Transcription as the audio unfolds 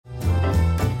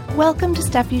Welcome to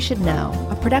Stuff You Should Know,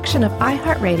 a production of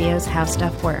iHeartRadio's How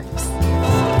Stuff Works.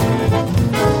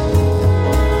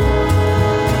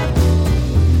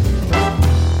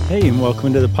 Hey, and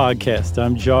welcome to the podcast.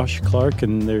 I'm Josh Clark,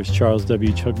 and there's Charles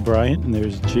W. Chuck Bryant, and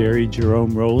there's Jerry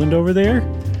Jerome Rowland over there.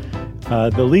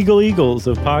 The legal eagles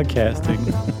of podcasting.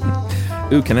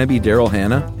 Ooh, can I be Daryl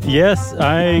Hannah? Yes,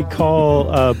 I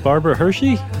call Barbara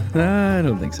Hershey. I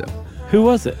don't think so. Who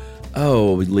was it?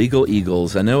 Oh, legal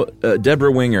eagles. I know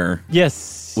Deborah Winger.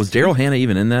 Yes. Was Daryl Hannah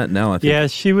even in that? No, I think. Yeah,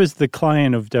 she was the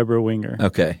client of Deborah Winger.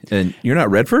 Okay, and you're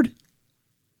not Redford?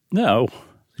 No.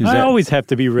 Who's I that? always have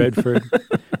to be Redford.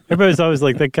 Everybody's always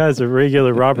like, that guy's a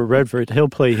regular Robert Redford. He'll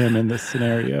play him in this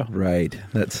scenario. Right.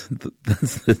 That's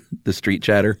the street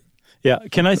chatter. Yeah.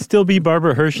 Can I still be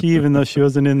Barbara Hershey even though she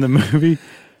wasn't in the movie?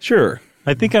 Sure.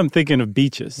 I think I'm thinking of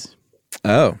Beaches.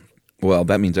 Oh, well,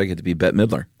 that means I get to be Bette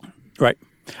Midler. Right.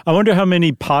 I wonder how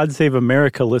many Pod Save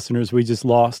America listeners we just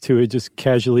lost who had just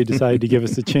casually decided to give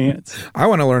us a chance. I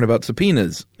want to learn about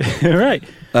subpoenas. Right.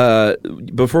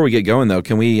 Before we get going, though,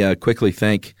 can we quickly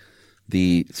thank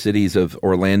the cities of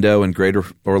Orlando and Greater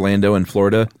Orlando in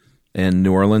Florida and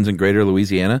New Orleans and Greater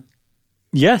Louisiana?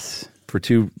 Yes. For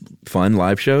 2 fun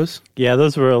live shows? Yeah,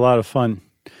 those were a lot of fun.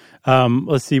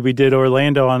 Let's see, we did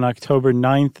Orlando on October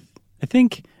 9th, I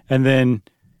think, and then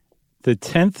the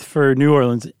 10th for New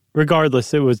Orleans.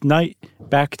 Regardless, it was night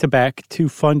back-to-back, 2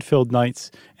 fun-filled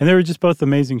nights, and they were just both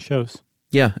amazing shows.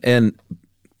 Yeah, and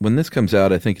when this comes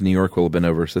out, I think New York will have been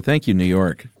over, so thank you, New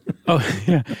York. Oh,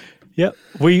 yeah. Yep.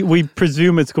 We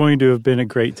presume it's going to have been a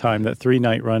great time, that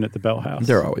 3-night run at the Bell House.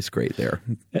 They're always great there.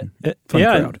 Fun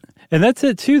yeah, crowd. And that's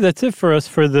it, too. That's it for us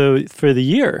for the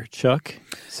year, Chuck.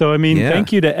 So, I mean,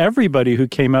 Thank you to everybody who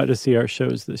came out to see our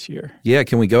shows this year. Yeah,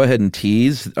 can we go ahead and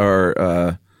tease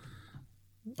our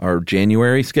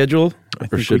January schedule,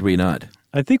 or should we not?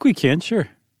 I think we can, sure.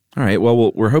 All right,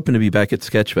 well, we're hoping to be back at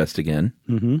Sketchfest again.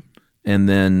 Mm-hmm. And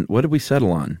then what did we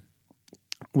settle on?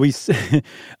 I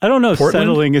don't know if Portland?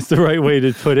 settling is the right way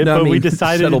to put it, No, but I mean, we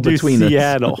decided to do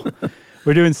Seattle.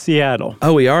 We're doing Seattle.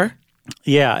 Oh, we are?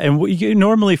 Yeah, and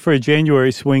normally for a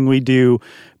January swing, we do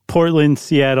Portland,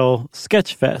 Seattle,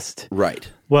 Sketchfest. Right.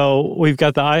 Well, we've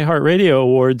got the iHeartRadio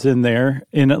Awards in there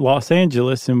in Los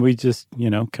Angeles, and we just,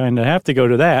 kind of have to go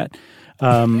to that.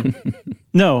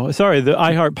 No, sorry, the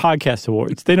iHeart Podcast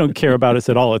Awards. They don't care about us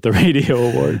at all at the Radio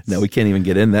Awards. No, we can't even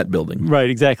get in that building. Right,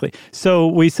 exactly. So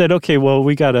we said, okay, well,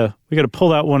 we gotta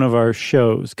pull out one of our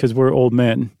shows because we're old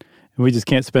men. And we just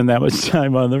can't spend that much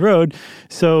time on the road.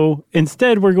 So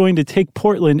instead, we're going to take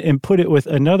Portland and put it with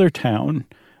another town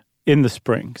in the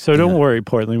spring. So don't worry,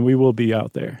 Portland. We will be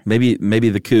out there. Maybe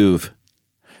the Couve.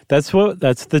 That's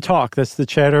the talk. That's the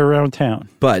chatter around town.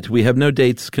 But we have no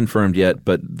dates confirmed yet,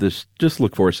 but just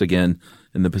look for us again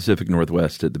in the Pacific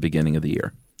Northwest at the beginning of the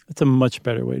year. That's a much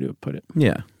better way to put it.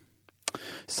 Yeah.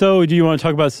 So do you want to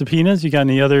talk about subpoenas? You got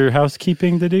any other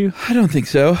housekeeping to do? I don't think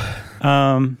so.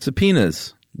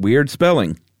 Subpoenas. Weird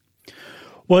spelling.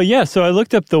 Well, yeah. So I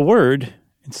looked up the word.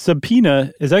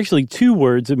 Subpoena is actually 2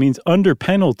 words. It means under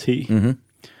penalty. Mm-hmm.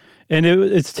 And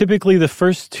it's typically the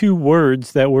first 2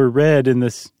 words that were read in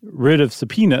this writ of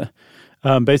subpoena,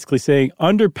 basically saying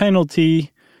under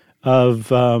penalty of...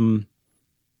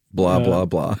 blah, blah,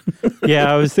 blah.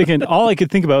 Yeah, I was thinking, all I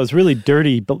could think about was really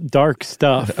dirty, dark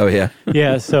stuff. Oh, yeah?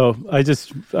 Yeah, so I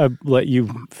let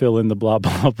you fill in the blah,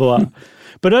 blah, blah.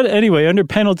 But anyway, under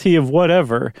penalty of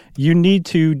whatever, you need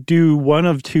to do one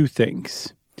of 2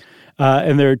 things.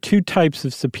 And there are 2 types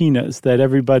of subpoenas that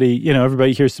everybody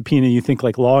hears subpoena, you think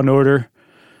like Law and Order,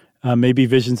 maybe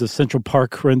visions of Central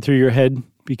Park run through your head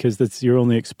because that's your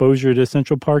only exposure to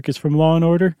Central Park is from Law and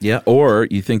Order. Yeah, or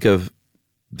you think of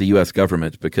the U.S.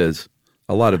 government because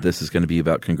a lot of this is going to be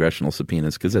about congressional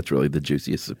subpoenas because that's really the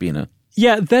juiciest subpoena.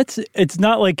 Yeah, it's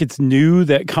not like it's new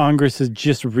that Congress has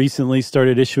just recently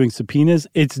started issuing subpoenas.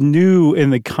 It's new in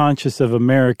the conscience of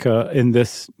America in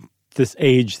this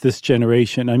age, this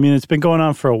generation. I mean, it's been going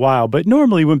on for a while, but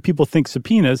normally when people think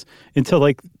subpoenas until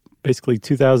like basically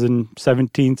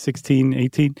 2017, 16,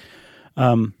 18,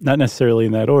 not necessarily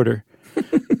in that order.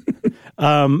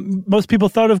 Most people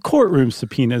thought of courtroom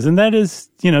subpoenas, and that is,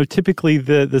 typically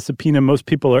the subpoena most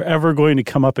people are ever going to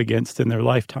come up against in their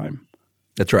lifetime.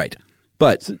 That's right.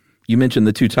 But you mentioned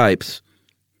the 2 types.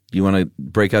 Do you want to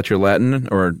break out your Latin,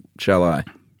 or shall I?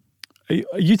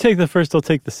 You take the first, I'll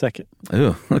take the second.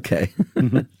 Oh, okay.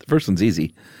 The first one's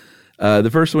easy. The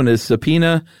first one is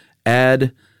subpoena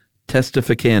ad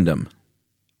testificandum.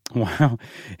 Wow.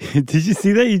 Did you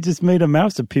see that? You just made a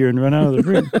mouse appear and run out of the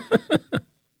room.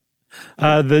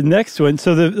 The next one,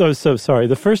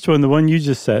 the first one, the one you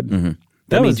just said. Mm-hmm.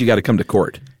 That means you got to come to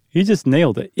court. You just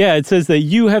nailed it. Yeah, it says that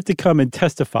you have to come and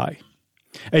testify.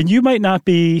 And you might not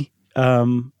be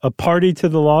a party to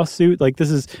the lawsuit. Like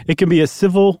it can be a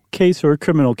civil case or a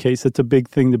criminal case. That's a big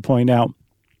thing to point out.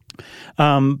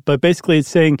 But basically it's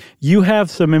saying you have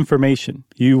some information.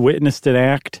 You witnessed an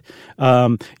act.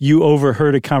 You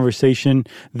overheard a conversation.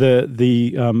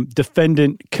 The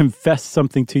defendant confessed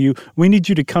something to you. We need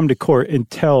you to come to court and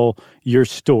tell your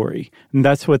story. And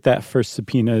that's what that first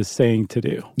subpoena is saying to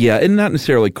do. Yeah, and not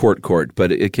necessarily court,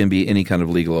 but it can be any kind of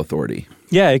legal authority.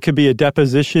 Yeah, it could be a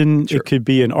deposition. Sure. It could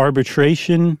be an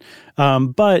arbitration.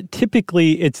 But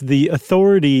typically it's the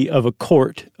authority of a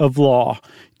court of law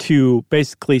to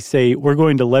basically say, we're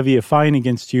going to levy a fine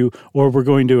against you, or we're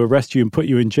going to arrest you and put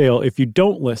you in jail if you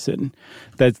don't listen.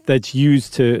 That's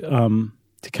used to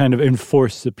kind of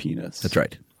enforce subpoenas. That's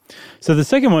right. So the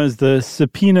second one is the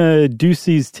subpoena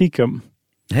ducis tecum.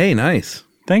 Hey, nice.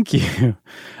 Thank you.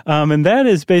 And that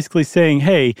is basically saying,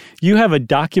 hey, you have a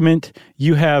document,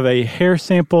 you have a hair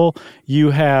sample,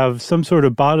 you have some sort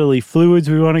of bodily fluids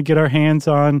we want to get our hands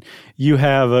on, you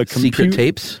have a secret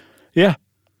tapes? Yeah.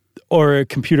 Or a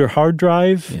computer hard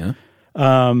drive. Yeah.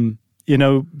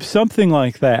 Something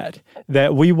like that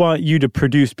we want you to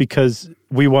produce because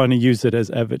we want to use it as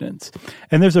evidence.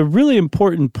 And there's a really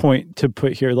important point to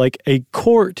put here. Like a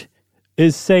court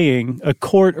is saying, a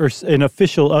court or an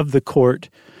official of the court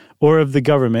or of the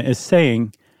government is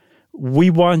saying, we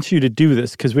want you to do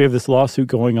this because we have this lawsuit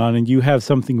going on and you have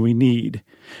something we need.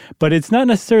 But it's not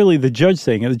necessarily the judge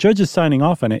saying it. The judge is signing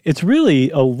off on it. It's really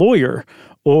a lawyer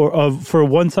for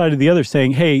one side or the other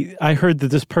saying, hey, I heard that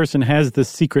this person has this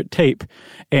secret tape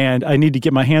and I need to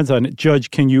get my hands on it. Judge,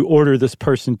 can you order this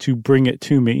person to bring it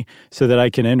to me so that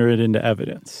I can enter it into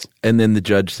evidence? And then the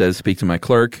judge says, speak to my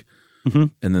clerk. Mm-hmm.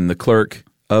 And then the clerk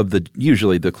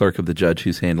usually the clerk of the judge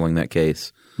who's handling that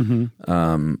case.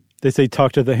 Mm-hmm. They say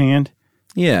talk to the hand?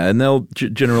 Yeah, and they'll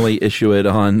generally issue it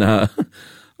on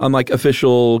like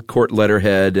official court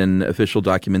letterhead and official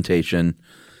documentation.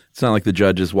 It's not like the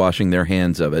judge is washing their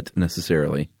hands of it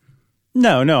necessarily.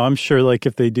 No, I'm sure like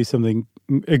if they do something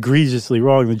egregiously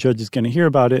wrong, the judge is going to hear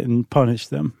about it and punish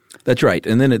them. That's right.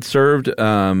 And then it's served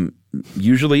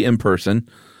usually in person,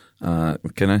 kind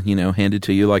of, handed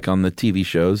to you like on the TV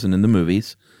shows and in the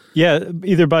movies. Yeah,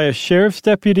 either by a sheriff's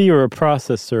deputy or a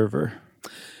process server.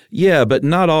 Yeah, but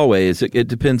not always. It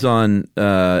depends on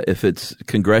if it's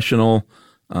congressional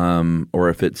or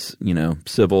if it's,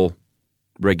 civil,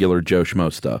 regular Joe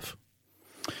Schmo stuff.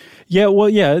 Yeah, well,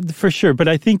 yeah, for sure. But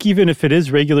I think even if it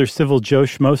is regular civil Joe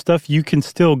Schmo stuff, you can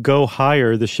still go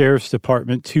hire the sheriff's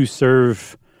department to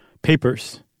serve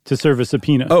papers, to serve a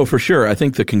subpoena. Oh, for sure. I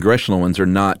think the congressional ones are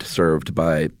not served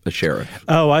by a sheriff.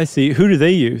 Oh, I see. Who do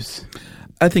they use?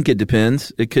 I think it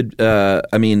depends. It could, the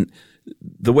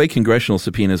way congressional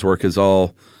subpoenas work is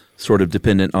all sort of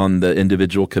dependent on the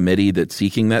individual committee that's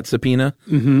seeking that subpoena.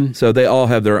 Mm-hmm. So they all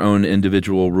have their own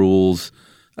individual rules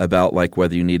about like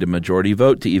whether you need a majority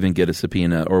vote to even get a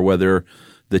subpoena or whether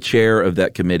the chair of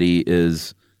that committee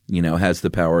is, has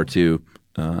the power to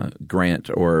grant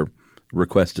or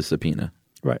request a subpoena.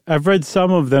 Right. I've read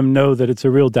some of them know that it's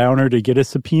a real downer to get a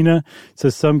subpoena. So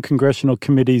some congressional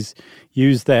committees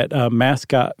use that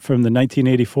mascot from the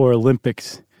 1984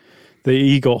 Olympics, the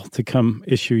eagle, to come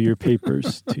issue your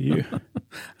papers to you.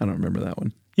 I don't remember that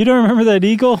one. You don't remember that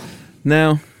eagle?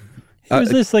 No. Was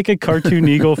this like a cartoon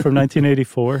eagle from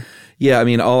 1984? Yeah,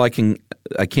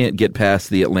 I can't get past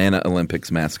the Atlanta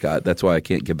Olympics mascot. That's why I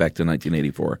can't get back to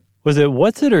 1984. Was it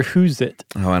What's It or Who's It?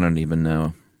 Oh, I don't even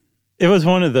know. It was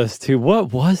one of those two.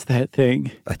 What was that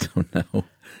thing? I don't know.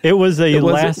 It was a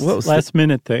last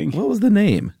minute thing. What was the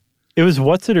name? It was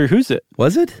What's It or Who's It?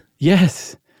 Was it?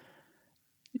 Yes.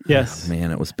 Yes. Oh,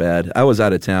 man, it was bad. I was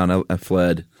out of town. I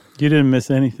fled. You didn't miss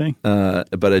anything?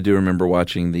 But I do remember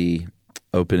watching the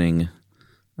opening,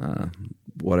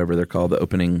 whatever they're called, the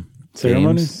opening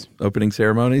ceremonies. Opening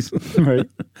ceremonies. Right.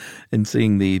 And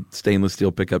seeing the stainless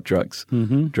steel pickup trucks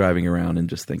driving around and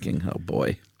just thinking, oh,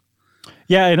 boy.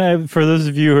 Yeah, and for those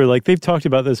of you who are like, they've talked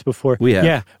about this before. We have.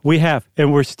 Yeah, we have,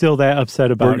 and we're still that upset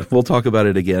about it. We'll talk about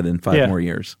it again in 5 more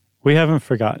years. We haven't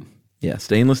forgotten. Yeah,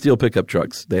 stainless steel pickup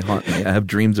trucks. They haunt me. I have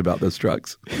dreams about those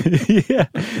trucks. Yeah,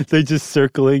 they're just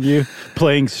circling you,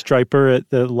 playing Striper at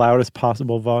the loudest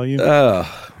possible volume.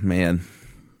 Oh, man.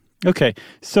 Okay,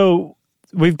 so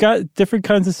we've got different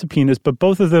kinds of subpoenas, but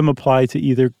both of them apply to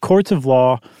either courts of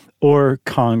law or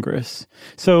Congress.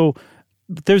 So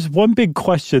there's one big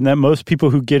question that most people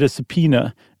who get a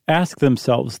subpoena ask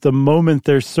themselves the moment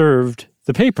they're served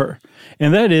the paper,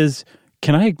 and that is,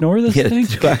 can I ignore this thing?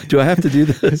 Do I have to do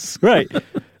this? Right.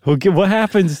 What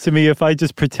happens to me if I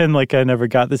just pretend like I never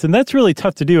got this? And that's really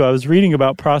tough to do. I was reading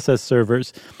about process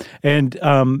servers, and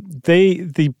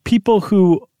the people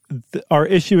who are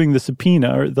issuing the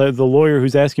subpoena, or the lawyer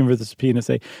who's asking for the subpoena,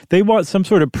 say they want some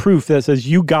sort of proof that says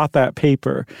you got that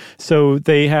paper. So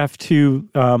they have to.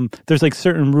 There's like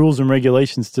certain rules and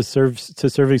regulations to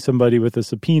serving somebody with a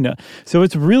subpoena. So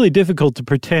it's really difficult to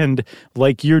pretend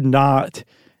like you're not.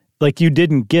 Like you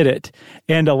didn't get it.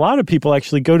 And a lot of people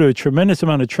actually go to a tremendous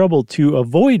amount of trouble to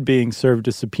avoid being served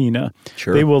a subpoena.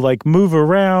 Sure. They will like move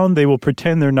around. They will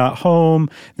pretend they're not home.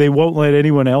 They won't let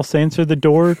anyone else answer the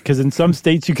door, because in some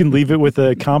states you can leave it with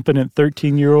a competent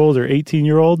 13-year-old or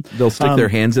 18-year-old. They'll stick their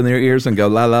hands in their ears and go,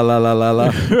 la, la, la, la, la,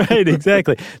 la. Right,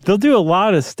 exactly. They'll do a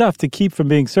lot of stuff to keep from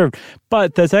being served.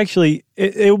 But that's actually,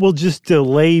 it will just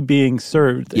delay being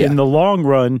served. Yeah. In the long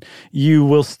run, you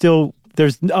will still...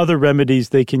 There's other remedies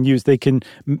they can use. They can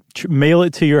mail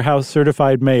it to your house,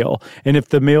 certified mail. And if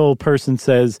the mail person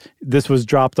says this was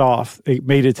dropped off, it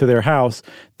made it to their house,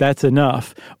 that's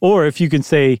enough. Or if you can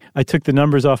say, I took the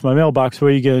numbers off my mailbox,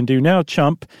 what are you going to do now,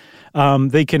 chump?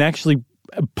 They can actually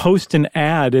post an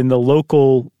ad in the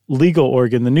local legal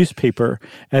organ, the newspaper,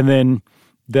 and then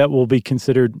that will be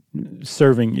considered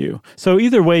serving you. So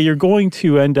either way, you're going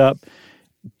to end up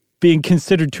being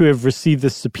considered to have received the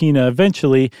subpoena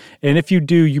eventually. And if you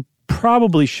do, you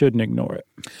probably shouldn't ignore it.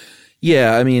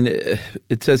 Yeah, I mean,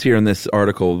 it says here in this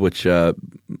article, which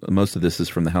most of this is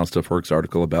from the How Stuff Works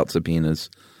article about subpoenas,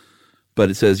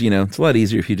 but it says, it's a lot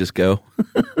easier if you just go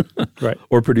right,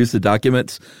 or produce the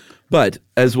documents. But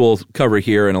as we'll cover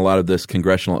here in a lot of this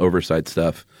congressional oversight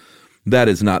stuff, that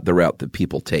is not the route that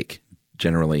people take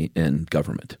generally in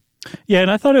government. Yeah, and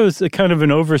I thought it was a kind of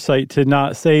an oversight to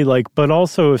not say, but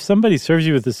also if somebody serves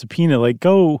you with a subpoena,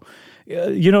 go,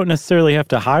 you don't necessarily have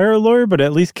to hire a lawyer, but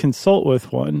at least consult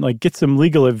with one. Get some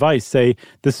legal advice. Say,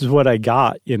 this is what I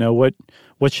got. What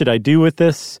should I do with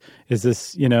this? Is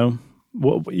this,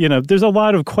 there's a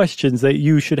lot of questions that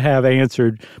you should have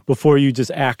answered before you just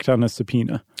act on a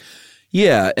subpoena.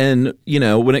 Yeah, and,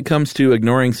 when it comes to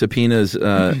ignoring subpoenas,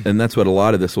 and that's what a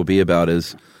lot of this will be about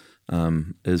is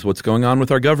what's going on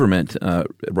with our government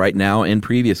right now and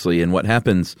previously, and what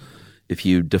happens if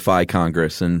you defy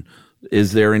Congress, and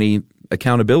is there any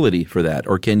accountability for that,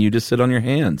 or can you just sit on your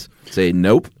hands, say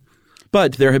nope?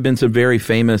 But there have been some very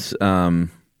famous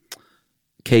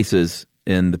cases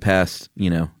in the past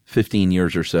 15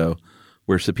 years or so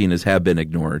where subpoenas have been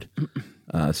ignored,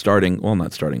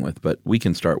 but we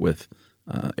can start with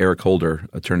Eric Holder,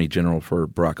 Attorney General for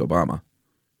Barack Obama.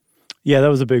 Yeah, that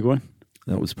was a big one.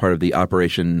 That was part of the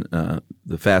Operation,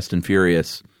 the Fast and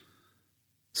Furious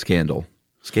scandal.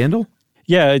 Scandal?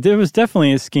 Yeah, it was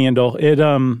definitely a scandal. It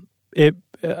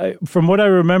from what I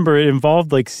remember, it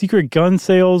involved secret gun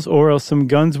sales, or else some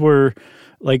guns were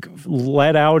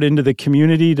let out into the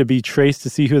community to be traced to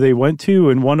see who they went to,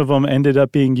 and one of them ended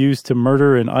up being used to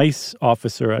murder an ICE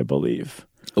officer, I believe.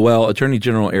 Well, Attorney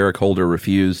General Eric Holder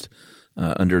refused,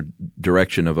 under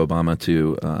direction of Obama,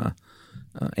 to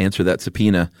answer that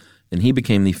subpoena. And he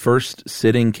became the first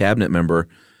sitting cabinet member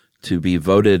to be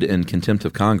voted in contempt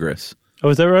of Congress. Oh,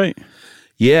 is that right?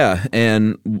 Yeah.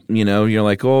 And, you're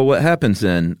like, oh, what happens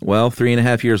then? Well,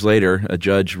 3.5 years later, a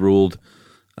judge ruled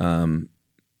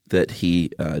that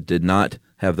he did not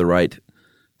have the right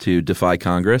to defy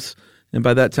Congress. And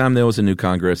by that time, there was a new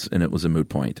Congress, and it was a moot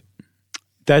point.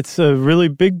 That's a really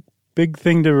big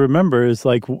thing to remember, is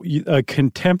a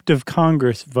contempt of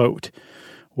Congress vote,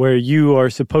 where you are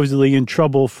supposedly in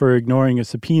trouble for ignoring a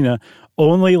subpoena,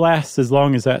 only lasts as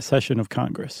long as that session of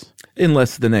Congress.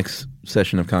 Unless the next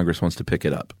session of Congress wants to pick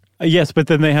it up. Yes, but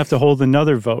then they have to hold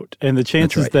another vote. And the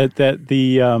chances that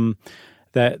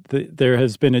there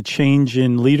has been a change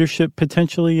in leadership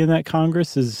potentially in that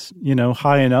Congress is,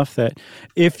 high enough that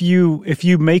if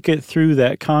you make it through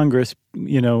that Congress,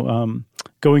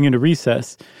 going into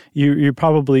recess, you're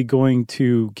probably going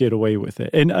to get away with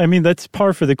it. And I mean, that's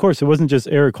par for the course. It wasn't just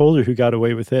Eric Holder who got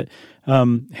away with it.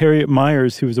 Harriet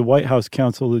Miers, who was a White House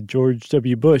counsel to George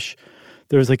W. Bush,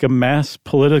 there was a mass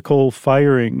political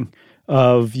firing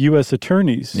of U.S.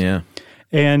 attorneys. Yeah.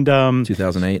 And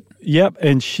 2008. Yep.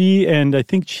 And she and I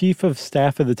think Chief of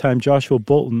Staff at the time, Joshua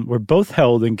Bolten, were both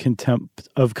held in contempt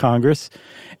of Congress.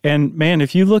 And man,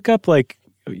 if you look up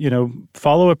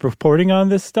follow-up reporting on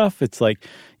this stuff, it's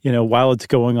while it's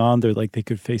going on, they're they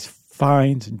could face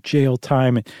fines and jail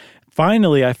time. And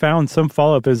finally, I found some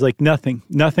follow-up. It was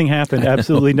nothing happened.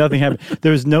 Absolutely nothing happened.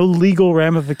 There was no legal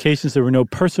ramifications. There were no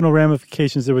personal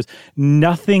ramifications. There was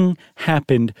nothing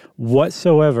happened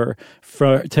whatsoever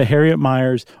to Harriet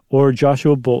Miers or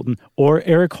Joshua Bolten or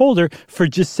Eric Holder for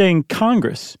just saying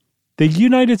Congress, the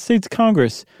United States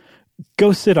Congress,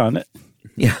 go sit on it.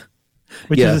 Yeah.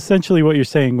 Which is essentially what you're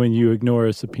saying when you ignore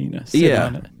a subpoena. Sit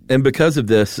on it. And because of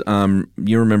this,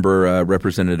 you remember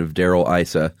Representative Darrell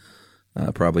Issa,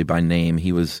 probably by name.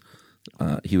 He was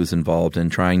involved in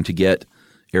trying to get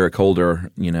Eric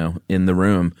Holder, in the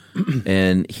room,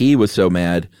 and he was so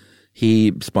mad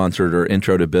he sponsored or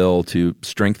introed a bill to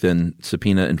strengthen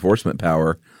subpoena enforcement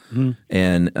power,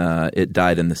 and it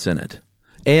died in the Senate.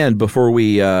 And before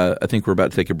we, I think we're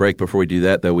about to take a break. Before we do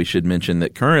that, though, we should mention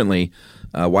that currently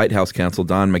White House counsel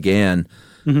Don McGahn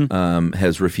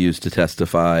has refused to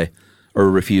testify or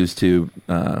refused to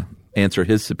answer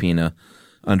his subpoena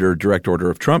under direct order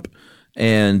of Trump.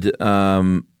 And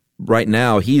right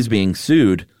now he's being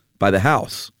sued by the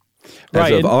House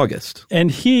as of August.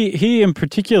 And he in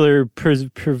particular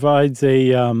provides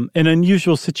an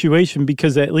unusual situation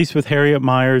because at least with Harriet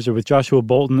Miers or with Joshua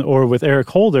Bolton or with Eric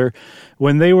Holder,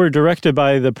 when they were directed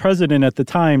by the president at the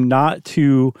time not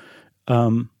to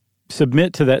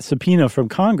submit to that subpoena from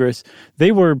Congress,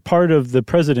 they were part of the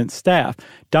president's staff.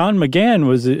 Don McGahn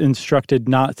was instructed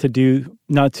not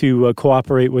to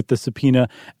cooperate with the subpoena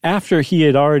after he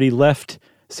had already left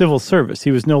civil service.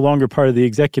 He was no longer part of the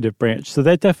executive branch. So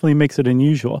that definitely makes it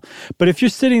unusual. But if you're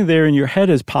sitting there and your head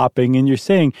is popping and you're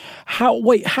saying,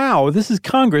 how? This is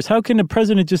Congress. How can the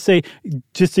president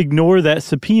just ignore that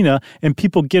subpoena and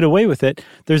people get away with it?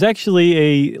 There's actually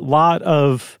a lot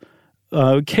of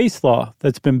case law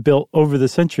that's been built over the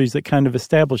centuries that kind of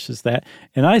establishes that.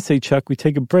 And I say, Chuck, we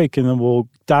take a break and then we'll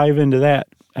dive into that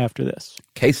after this.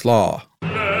 Case law.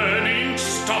 Learning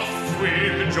stuff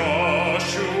with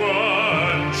Joshua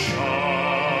and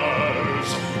Charles.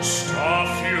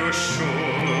 Stuff you should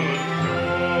know.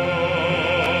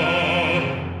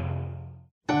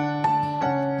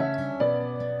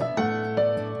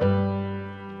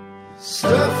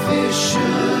 Stuff you should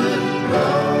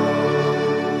know.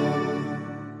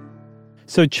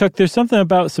 So, Chuck, there's something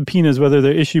about subpoenas, whether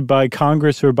they're issued by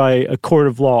Congress or by a court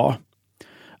of law.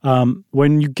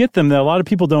 When you get them, that a lot of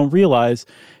people don't realize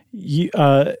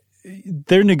they're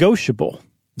negotiable.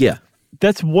 Yeah.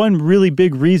 That's one really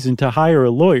big reason to hire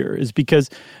a lawyer is because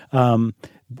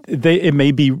it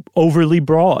may be overly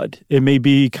broad. It may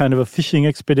be kind of a fishing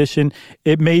expedition.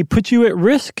 It may put you at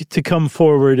risk to come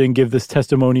forward and give this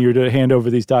testimony or to hand over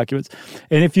these documents.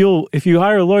 And if you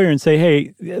hire a lawyer and say,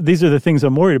 hey, these are the things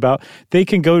I'm worried about, they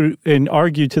can go and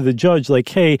argue to the judge like,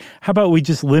 hey, how about we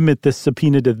just limit this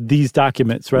subpoena to these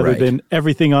documents rather than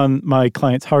everything on my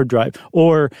client's hard drive?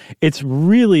 Or it's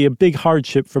really a big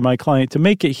hardship for my client to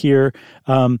make it here,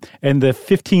 and the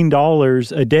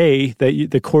 $15 a day that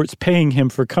the court's paying him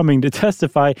for coming to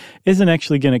testify isn't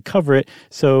actually going to cover it.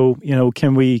 So,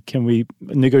 can we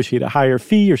negotiate a higher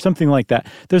fee or something like that?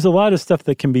 There's a lot of stuff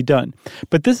that can be done.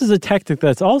 But this is a tactic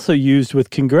that's also used with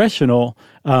congressional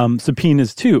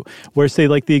subpoenas too, where say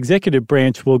like the executive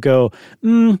branch will go,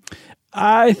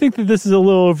 I think that this is a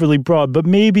little overly broad, but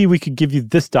maybe we could give you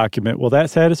this document. Will that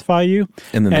satisfy you?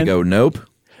 And then they go, nope.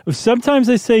 Sometimes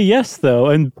they say yes, though,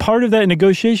 and part of that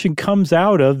negotiation comes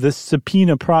out of the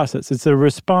subpoena process. It's a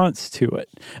response to it.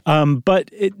 But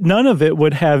none of it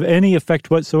would have any effect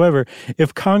whatsoever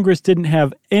if Congress didn't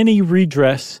have any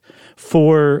redress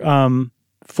for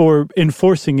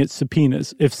enforcing its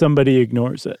subpoenas if somebody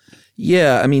ignores it.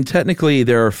 Yeah, I mean, technically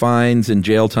there are fines and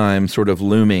jail time sort of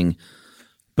looming.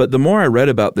 But the more I read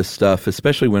about this stuff,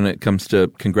 especially when it comes to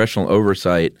congressional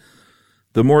oversight,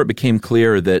 the more it became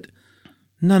clear that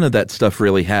none of that stuff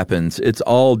really happens. It's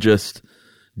all just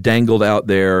dangled out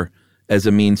there as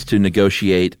a means to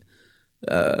negotiate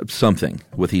something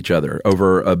with each other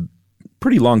over a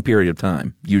pretty long period of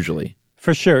time, usually.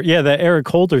 For sure. Yeah, that Eric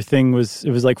Holder thing was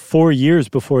like 4 years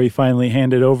before he finally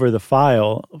handed over the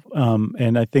file.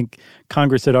 And I think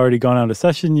Congress had already gone out of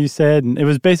session, you said. And it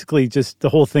was basically just the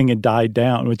whole thing had died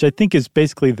down, which I think is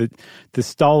basically the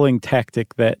stalling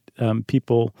tactic that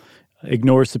people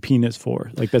ignore subpoenas for.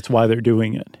 Like, that's why they're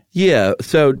doing it. Yeah.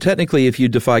 So technically, if you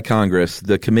defy Congress,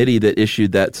 the committee that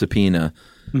issued that subpoena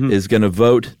is going to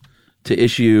vote to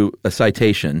issue a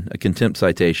citation, a contempt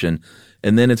citation,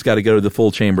 and then it's got to go to the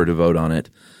full chamber to vote on it.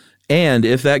 And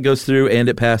if that goes through and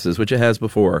it passes, which it has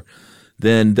before,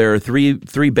 then there are three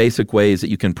basic ways that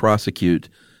you can prosecute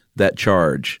that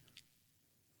charge.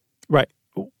 Right.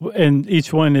 And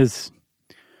each one is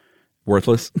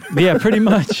worthless. Yeah, pretty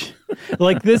much.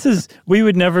 Like, we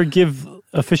would never give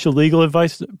official legal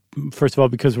advice, first of all,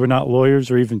 because we're not lawyers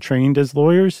or even trained as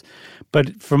lawyers.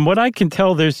 But from what I can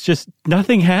tell, there's just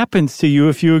nothing happens to you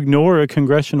if you ignore a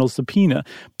congressional subpoena.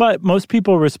 But most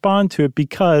people respond to it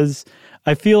because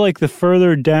I feel like the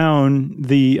further down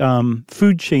the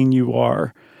food chain you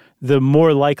are, the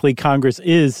more likely Congress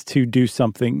is to do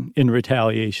something in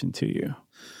retaliation to you.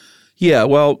 Yeah,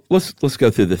 well, let's go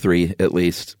through the three at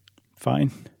least.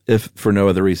 Fine. If for no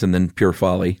other reason than pure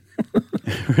folly.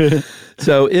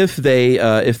 So if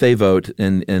they vote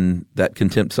and that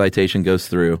contempt citation goes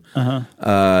through,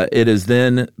 it is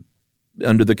then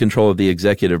under the control of the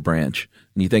executive branch.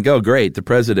 And you think, oh, great, the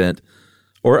president,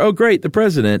 or oh, great, the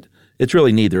president. It's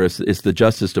really neither. It's the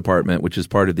Justice Department, which is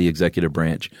part of the executive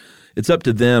branch. It's up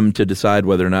to them to decide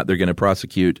whether or not they're going to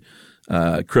prosecute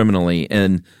criminally,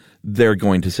 and they're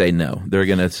going to say no. They're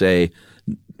going to say,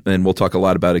 and we'll talk a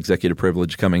lot about executive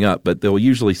privilege coming up, but they'll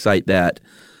usually cite that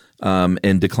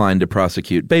and decline to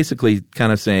prosecute, basically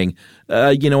kind of saying,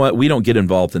 you know what, we don't get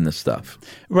involved in this stuff.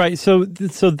 Right. So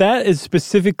that is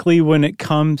specifically when it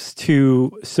comes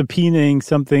to subpoenaing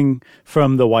something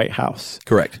from the White House.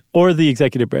 Correct. Or the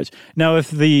executive branch. Now,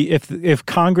 if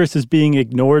Congress is being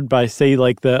ignored by, say,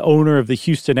 like the owner of the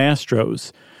Houston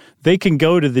Astros, they can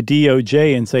go to the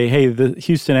DOJ and say, hey, the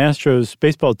Houston Astros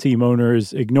baseball team owner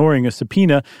is ignoring a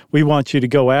subpoena. We want you to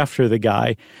go after the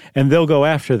guy. And they'll go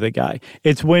after the guy.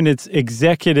 It's when it's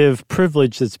executive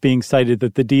privilege that's being cited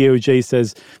that the DOJ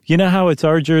says, you know how it's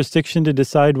our jurisdiction to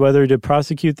decide whether to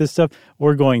prosecute this stuff?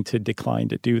 We're going to decline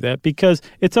to do that because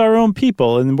it's our own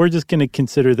people, and we're just going to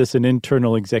consider this an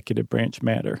internal executive branch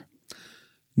matter.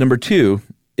 Number two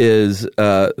is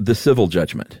the civil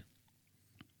judgment.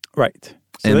 Right.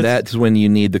 So and that's when you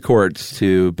need the courts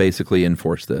to basically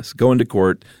enforce this. Go into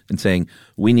court and saying,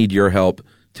 we need your help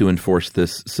to enforce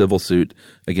this civil suit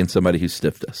against somebody who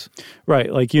stiffed us.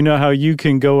 Right. Like, you know how you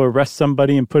can go arrest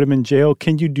somebody and put them in jail?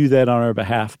 Can you do that on our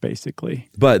behalf, basically?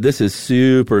 But this is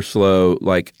super slow,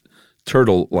 like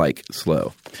turtle-like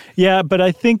slow. Yeah, but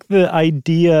I think the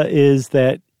idea is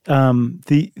that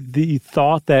the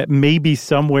thought that maybe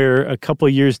somewhere a couple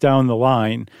of years down the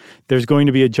line, there's going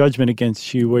to be a judgment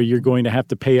against you where you're going to have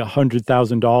to pay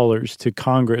 $100,000 to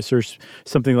Congress or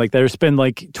something like that, or spend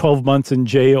like 12 months in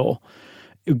jail,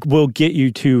 will get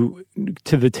you to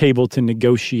the table to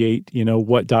negotiate, you know,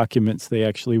 what documents they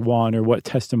actually want or what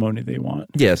testimony they want.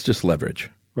 Yeah, it's just leverage.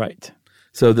 Right.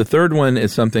 So the third one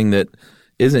is something that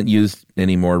isn't used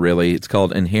anymore, really. It's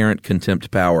called inherent contempt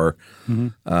power.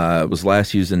 Mm-hmm. It was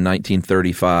last used in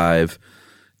 1935,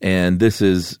 and this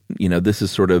is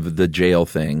sort of the jail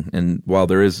thing. And while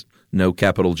there is no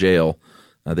capital jail,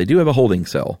 they do have a holding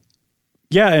cell.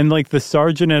 Yeah, and like the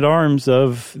sergeant at arms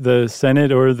of the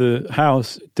Senate or the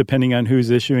House, depending on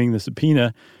who's issuing the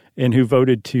subpoena and who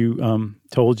voted to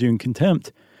hold you in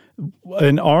contempt,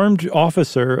 an armed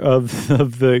officer of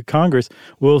the Congress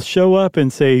will show up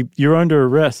and say, you're under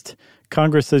arrest.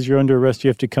 Congress says you're under arrest. You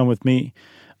have to come with me.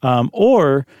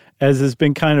 Or, as has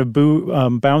been kind of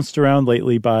bounced around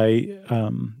lately by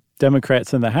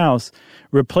Democrats in the House,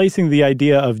 replacing the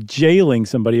idea of jailing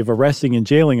somebody, of arresting and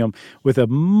jailing them, with a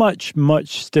much,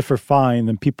 much stiffer fine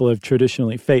than people have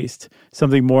traditionally faced.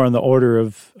 Something more on the order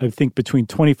of, I think, between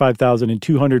 $25,000 and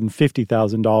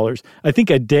 $250,000. I think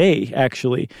a day,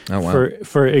 actually,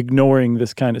 for ignoring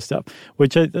this kind of stuff.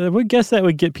 Which I would guess that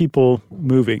would get people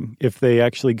moving if they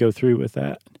actually go through with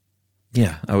that.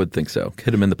 Yeah, I would think so. Hit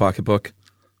them in the pocketbook.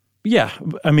 Yeah,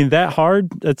 I mean, that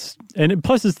hard,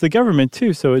 plus it's the government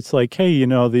too, so it's like, hey, you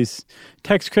know, these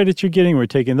tax credits you're getting, we're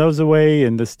taking those away,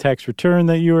 and this tax return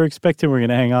that you were expecting, we're going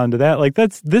to hang on to that. Like,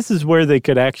 this is where they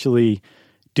could actually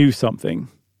do something.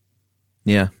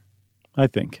 Yeah. I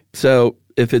think. So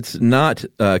if it's not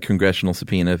a congressional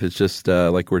subpoena, if it's just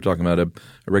like we're talking about a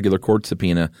regular court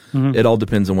subpoena, mm-hmm. It all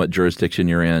depends on what jurisdiction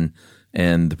you're in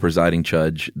and the presiding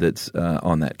judge that's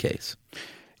on that case.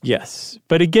 Yes.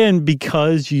 But again,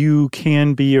 because you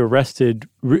can be arrested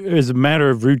as a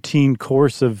matter of routine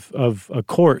course of a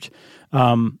court,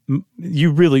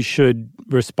 you really should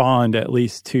respond at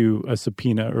least to a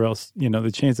subpoena, or else, you know,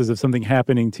 the chances of something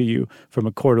happening to you from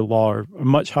a court of law are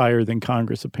much higher than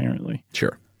Congress, apparently.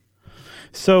 Sure.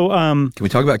 So can we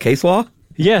talk about case law?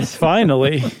 Yes,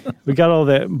 finally. We got all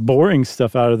that boring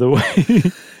stuff out of the way.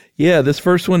 Yeah, this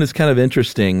first one is kind of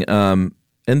interesting. And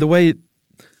the way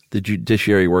the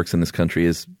judiciary works in this country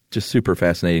is just super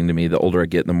fascinating to me. The older I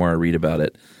get, the more I read about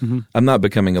it. Mm-hmm. I'm not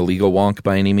becoming a legal wonk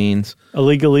by any means.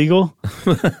 Illegal?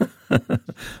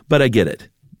 But I get it.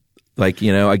 Like,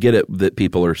 you know, I get it that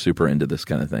people are super into this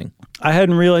kind of thing. I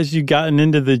hadn't realized you'd gotten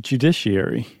into the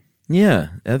judiciary. Yeah,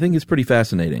 I think it's pretty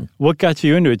fascinating. What got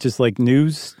you into it? Just like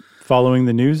news, following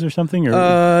the news or something?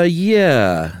 Or?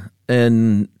 Yeah.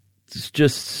 And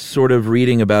just sort of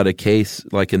reading about a case,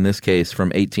 like in this case from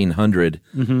 1800,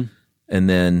 mm-hmm. and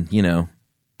then, you know,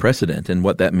 precedent and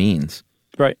what that means.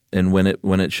 Right. And when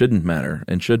it shouldn't matter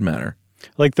and should matter.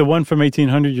 Like the one from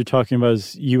 1800 you're talking about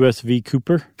is U.S. v.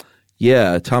 Cooper?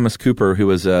 Yeah, Thomas Cooper, who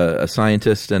was a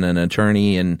scientist and an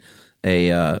attorney and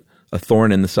a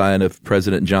thorn in the side of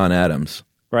President John Adams.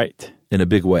 Right. In a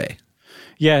big way.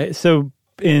 Yeah, so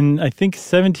in, I think,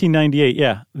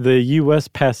 1798, the U.S.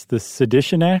 passed the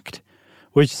Sedition Act,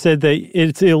 which said that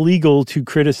it's illegal to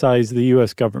criticize the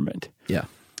U.S. government. Yeah.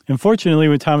 Unfortunately,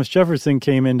 when Thomas Jefferson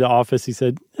came into office, he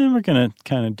said, we're going to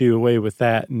kind of do away with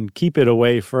that and keep it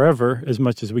away forever as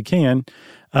much as we can.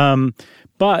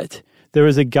 But there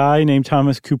was a guy named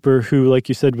Thomas Cooper who, like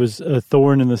you said, was a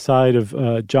thorn in the side of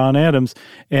John Adams,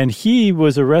 and he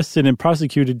was arrested and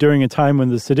prosecuted during a time when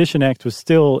the Sedition Act was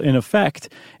still in effect,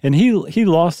 and he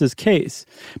lost his case.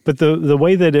 But the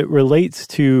way that it relates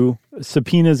to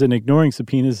subpoenas and ignoring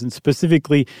subpoenas, and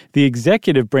specifically the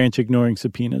executive branch ignoring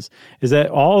subpoenas, is that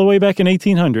all the way back in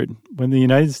 1800, when the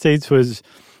United States was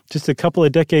just a couple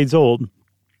of decades old,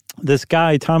 this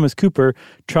guy, Thomas Cooper,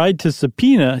 tried to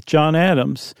subpoena John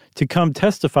Adams to come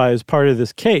testify as part of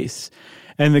this case.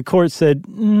 And the court said,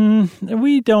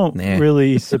 we don't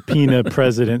really subpoena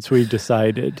presidents, we've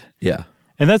decided. Yeah.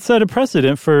 And that set a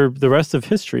precedent for the rest of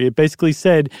history. It basically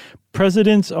said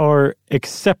presidents are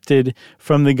accepted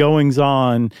from the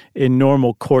goings-on in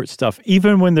normal court stuff.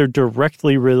 Even when they're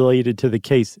directly related to the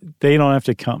case, they don't have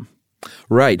to come.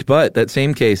 Right, but that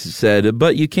same case said,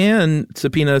 but you can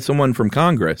subpoena someone from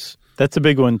Congress. That's a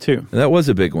big one, too. That was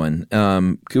a big one.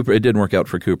 Cooper, it didn't work out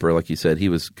for Cooper, like you said. He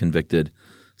was convicted,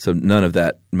 so none of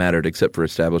that mattered except for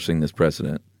establishing this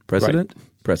precedent. Precedent? Right.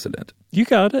 Precedent. You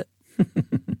got it.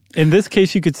 In this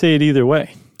case, you could say it either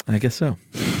way. I guess so.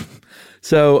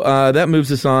 So that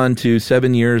moves us on to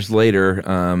 7 years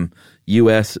later,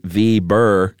 U.S. v.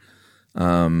 Burr.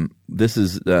 This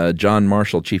is John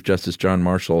Marshall, Chief Justice John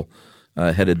Marshall,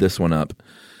 headed this one up.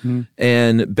 Mm.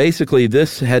 And basically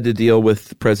this had to deal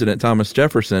with President Thomas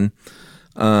Jefferson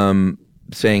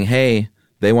saying, hey,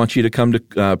 they want you to come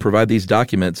to provide these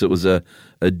documents. It was a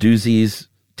doozies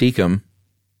tecum.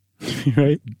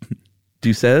 Right.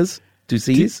 Deuces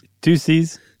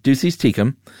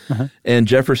tecum. Uh-huh. And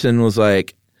Jefferson was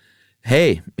like,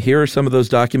 hey, here are some of those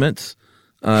documents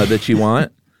that you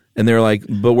want. And they're like,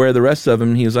 but where are the rest of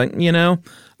them? He was like,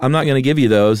 I'm not going to give you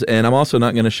those. And I'm also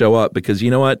not going to show up because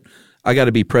you know what? I got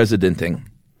to be presidenting.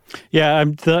 Yeah,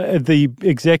 the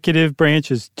executive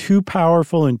branch is too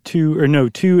powerful and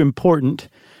too important.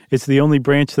 It's the only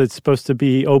branch that's supposed to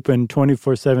be open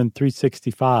 24/7,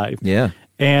 365. Yeah.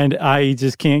 And I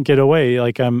just can't get away.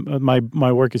 Like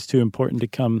my work is too important to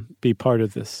come be part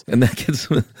of this. And that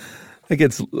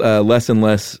gets less and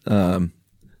less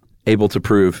able to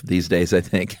prove these days, I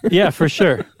think. Yeah, for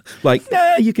sure. Like,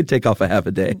 you could take off a half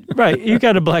a day. Right. You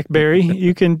got a BlackBerry.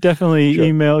 You can definitely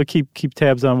email, keep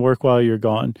tabs on work while you're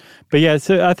gone. But yeah,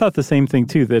 so I thought the same thing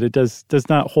too, that it does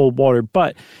not hold water,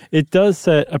 but it does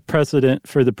set a precedent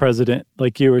for the president,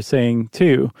 like you were saying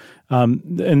too.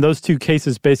 And those two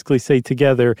cases basically say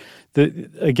together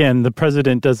that, again, the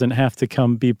president doesn't have to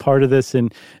come be part of this.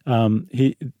 And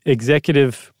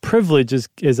executive privilege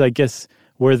is, I guess,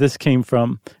 where this came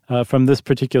from this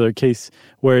particular case,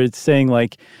 where it's saying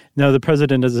like, no, the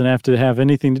president doesn't have to have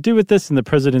anything to do with this, and the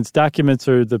president's documents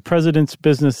are the president's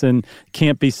business and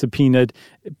can't be subpoenaed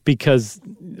because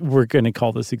we're going to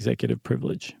call this executive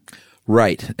privilege.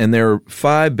 Right. And there are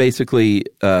five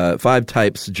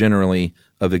types generally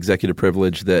of executive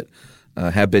privilege that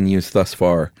have been used thus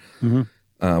far.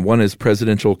 Mm-hmm. One is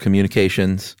presidential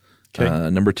communications.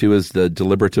 Okay. Number two is the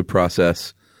deliberative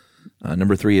process.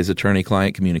 Number three is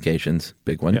attorney-client communications,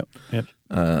 big one. Yep.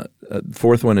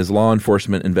 Fourth one is law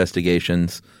enforcement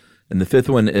investigations. And the fifth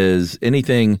one is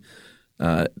anything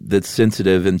that's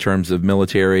sensitive in terms of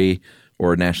military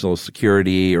or national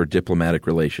security or diplomatic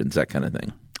relations, that kind of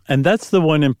thing. And that's the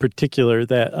one in particular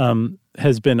that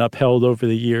has been upheld over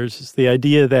the years. It's the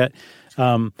idea that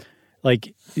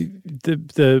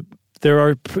there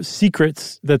are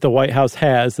secrets that the White House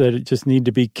has that it just need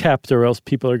to be kept, or else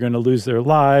people are going to lose their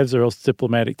lives, or else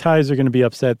diplomatic ties are going to be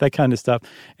upset, that kind of stuff.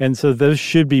 And so those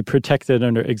should be protected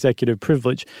under executive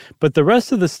privilege. But the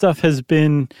rest of the stuff has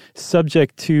been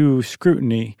subject to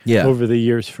scrutiny over the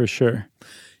years for sure.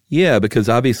 Yeah, because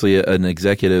obviously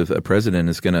a president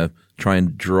is going to try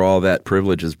and draw that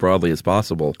privilege as broadly as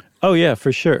possible. Oh, yeah,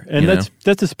 for sure. And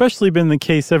that's especially been the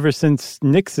case ever since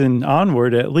Nixon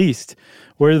onward, at least,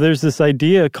 where there's this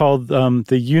idea called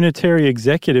the unitary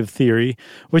executive theory,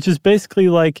 which is basically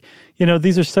like,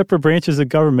 these are separate branches of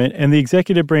government, and the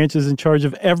executive branch is in charge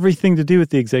of everything to do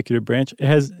with the executive branch.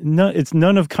 It's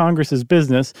none of Congress's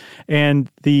business,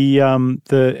 and the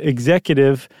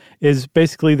executive is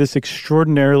basically this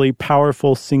extraordinarily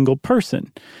powerful single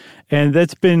person. And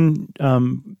that's been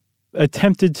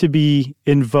attempted to be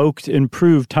invoked and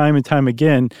proved time and time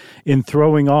again in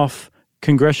throwing off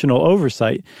congressional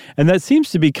oversight. And that seems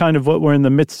to be kind of what we're in the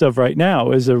midst of right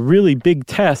now, is a really big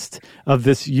test of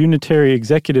this unitary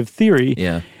executive theory.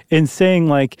 Yeah. In saying,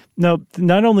 like, no,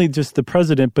 not only just the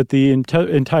president, but the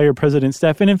entire president's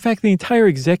staff, and in fact, the entire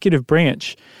executive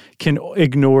branch can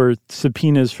ignore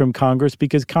subpoenas from Congress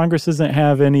because Congress doesn't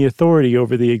have any authority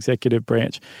over the executive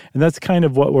branch. And that's kind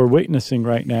of what we're witnessing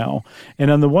right now.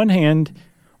 And on the one hand,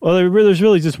 well, there's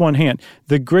really just one hand.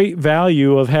 The great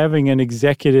value of having an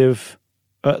executive,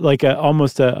 a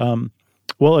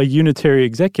unitary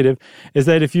executive, is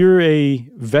that if you're a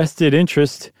vested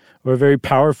interest or a very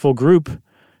powerful group,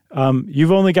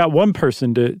 you've only got one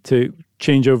person to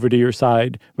change over to your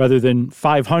side rather than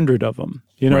 500 of them.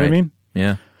 You know what I mean?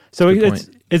 Yeah. So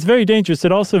it's very dangerous.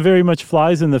 It also very much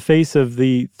flies in the face of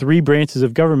the three branches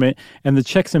of government and the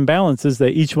checks and balances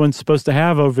that each one's supposed to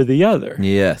have over the other.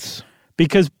 Yes.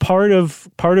 Because part of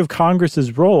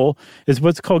Congress's role is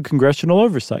what's called congressional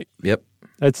oversight. Yep.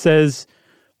 That says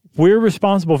we're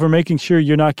responsible for making sure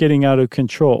you're not getting out of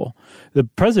control. The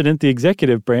president, the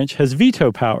executive branch, has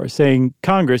veto power, saying,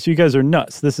 Congress, you guys are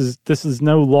nuts. This is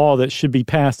no law that should be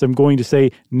passed. I'm going to say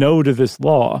no to this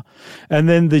law. And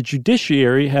then the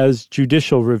judiciary has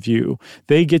judicial review.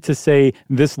 They get to say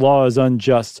this law is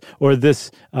unjust or this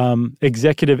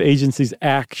executive agency's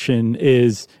action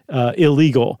is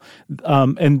illegal.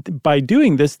 And by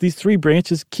doing this, these three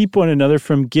branches keep one another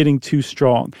from getting too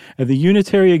strong. And the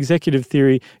unitary executive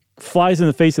theory flies in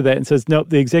the face of that and says, nope,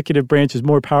 the executive branch is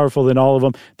more powerful than all of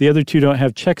them. The other two don't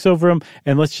have checks over them,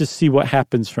 and let's just see what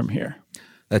happens from here.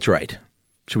 That's right.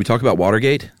 Should we talk about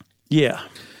Watergate? Yeah.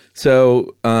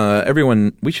 So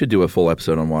we should do a full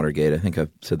episode on Watergate. I think I've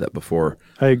said that before.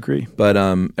 I agree. But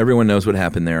everyone knows what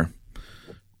happened there.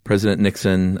 President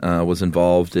Nixon was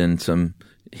involved in some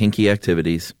hinky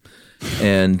activities.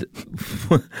 And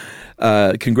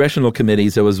congressional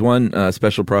committees, there was one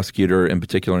special prosecutor in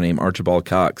particular named Archibald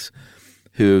Cox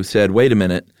who said, wait a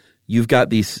minute, you've got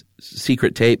these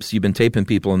secret tapes. You've been taping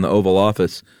people in the Oval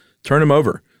Office. Turn them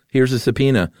over. Here's a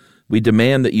subpoena. We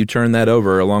demand that you turn that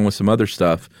over along with some other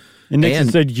stuff. And Nixon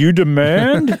said, you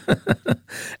demand?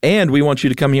 And we want you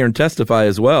to come here and testify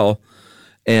as well.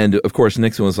 And, of course,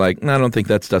 Nixon was like, no, I don't think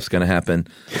that stuff's going to happen.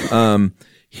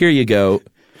 Here you go.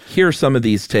 Here are some of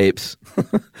these tapes.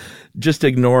 Just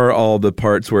ignore all the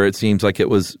parts where it seems like it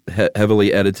was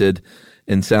heavily edited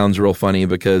and sounds real funny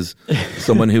because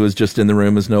someone who was just in the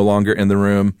room is no longer in the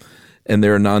room, and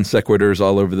there are non sequiturs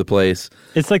all over the place.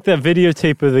 It's like that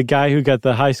videotape of the guy who got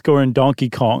the high score in Donkey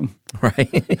Kong.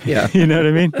 Right? Yeah. You know what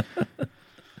I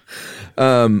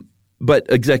mean? But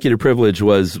executive privilege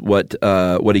was what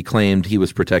he claimed he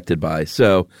was protected by.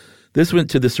 So this went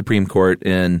to the Supreme Court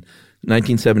in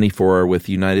 1974 with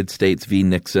United States v.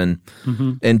 Nixon.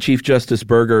 Mm-hmm. And Chief Justice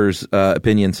Berger's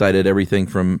opinion cited everything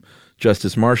from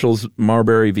Justice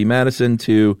Marbury v. Madison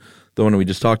to the one we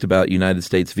just talked about, United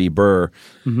States v. Burr.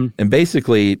 Mm-hmm. And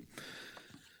basically,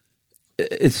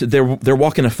 they're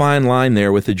walking a fine line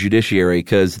there with the judiciary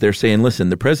because they're saying, listen,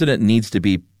 the president needs to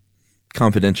be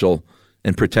confidential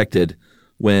and protected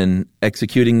when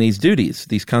executing these duties,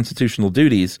 these constitutional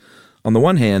duties, on the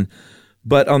one hand.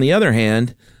 But on the other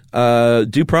hand,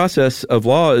 due process of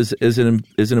law is an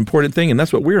important thing, and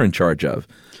that's what we're in charge of.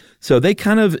 So they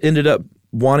kind of ended up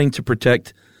wanting to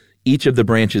protect each of the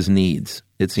branch's needs,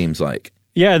 it seems like.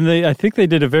 Yeah, and I think they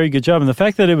did a very good job. And the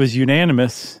fact that it was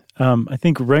unanimous, I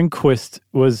think Rehnquist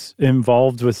was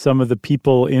involved with some of the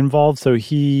people involved, so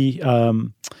he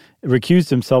recused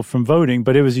himself from voting,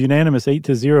 but it was unanimous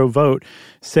 8-0 vote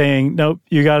saying, nope,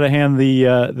 you got to hand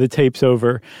the tapes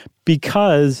over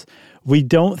because we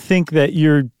don't think that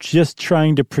you're just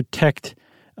trying to protect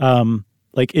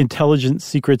like intelligence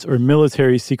secrets or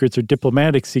military secrets or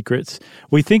diplomatic secrets.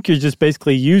 We think you're just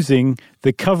basically using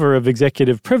the cover of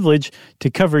executive privilege to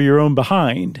cover your own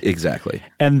behind. Exactly.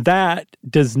 And that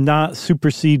does not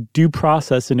supersede due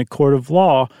process in a court of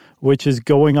law, which is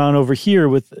going on over here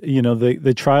with,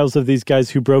 the trials of these guys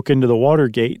who broke into the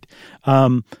Watergate.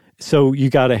 So you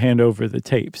got to hand over the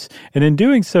tapes. And in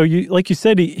doing so, like you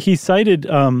said, he cited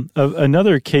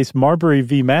another case, Marbury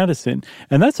v. Madison.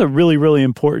 And that's a really, really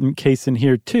important case in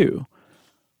here, too,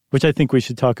 which I think we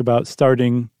should talk about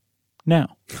starting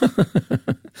now.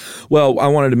 Well, I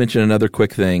wanted to mention another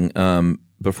quick thing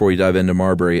before we dive into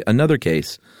Marbury. Another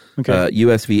case, okay.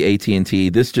 US v. AT&T.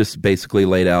 This just basically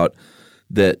laid out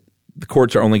that the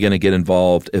courts are only going to get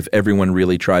involved if everyone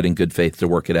really tried in good faith to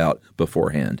work it out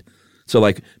beforehand. So,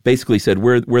 basically said,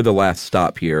 we're the last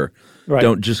stop here. Right.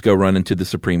 Don't just go run into the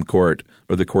Supreme Court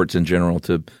or the courts in general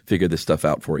to figure this stuff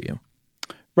out for you.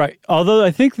 Right. Although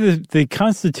I think the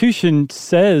Constitution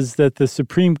says that the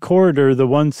Supreme Court are the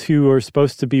ones who are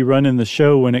supposed to be running the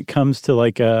show when it comes to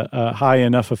like a high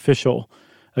enough official,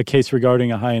 a case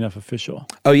regarding a high enough official.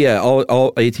 Oh, yeah.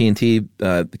 All AT&T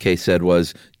the case said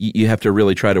was you have to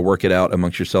really try to work it out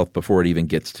amongst yourself before it even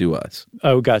gets to us.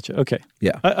 Oh, gotcha. Okay.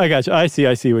 Yeah. I gotcha. I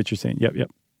see what you're saying. Yep.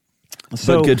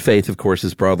 So, but good faith, of course,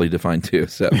 is broadly defined too.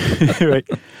 So right.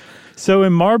 So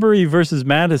in Marbury versus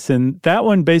Madison, that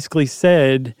one basically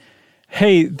said,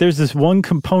 hey, there's this one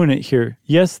component here.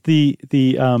 Yes,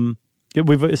 we've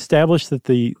established that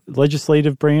the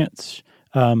legislative branch,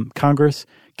 Congress,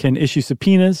 can issue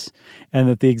subpoenas, and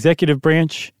that the executive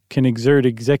branch can exert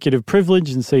executive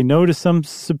privilege and say no to some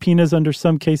subpoenas under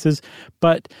some cases.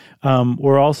 But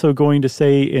we're also going to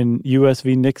say in U.S.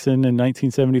 v. Nixon in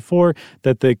 1974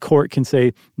 that the court can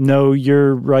say, no,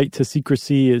 your right to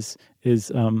secrecy is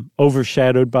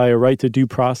overshadowed by a right to due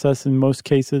process in most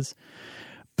cases.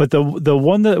 But the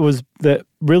one that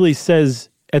really says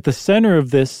at the center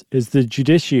of this is the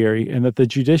judiciary, and that the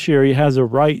judiciary has a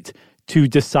right to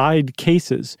decide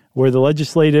cases where the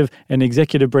legislative and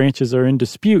executive branches are in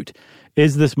dispute,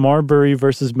 is this Marbury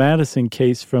versus Madison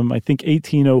case from, I think,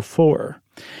 1804.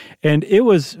 And it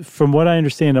was, from what I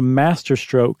understand, a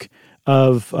masterstroke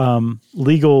of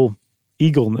legal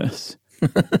eagleness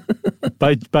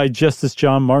by Justice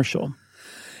John Marshall.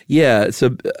 Yeah,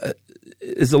 so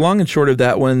is the long and short of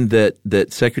that one that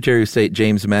Secretary of State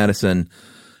James Madison,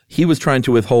 he was trying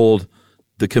to withhold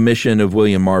the commission of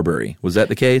William Marbury. Was that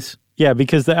the case? Yeah,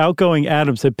 because the outgoing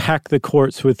Adams had packed the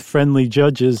courts with friendly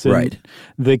judges, and right.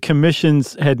 The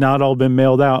commissions had not all been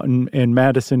mailed out, and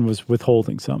Madison was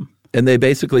withholding some. And they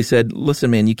basically said,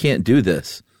 listen, man, you can't do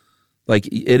this. Like,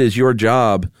 it is your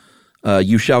job.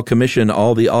 You shall commission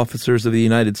all the officers of the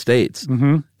United States.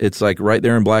 Mm-hmm. It's like right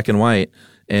there in black and white,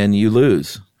 and you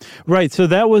lose. Right. So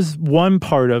that was one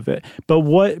part of it. But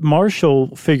what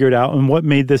Marshall figured out, and what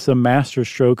made this a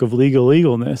masterstroke of legal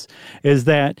eagleness, is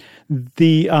that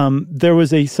there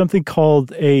was something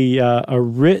called a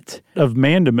writ of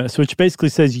mandamus, which basically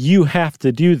says you have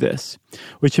to do this,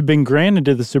 which had been granted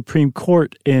to the Supreme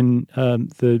Court in an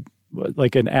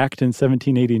act in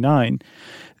 1789.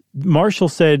 Marshall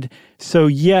said, so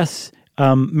yes,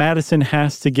 Madison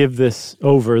has to give this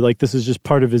over, like this is just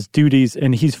part of his duties,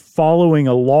 and he's following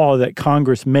a law that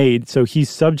Congress made, so he's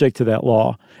subject to that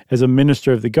law as a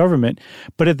minister of the government.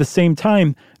 But at the same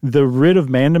time, the writ of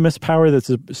mandamus power that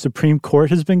the Supreme Court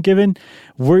has been given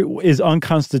is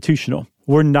unconstitutional.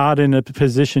 We're not in a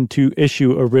position to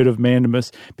issue a writ of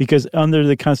mandamus because under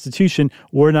the Constitution,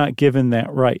 we're not given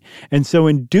that right. And so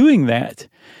in doing that,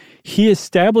 he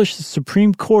established the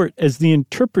Supreme Court as the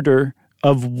interpreter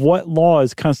of what law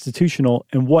is constitutional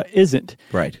and what isn't.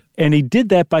 Right. And he did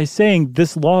that by saying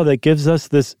this law that gives us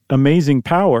this amazing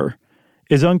power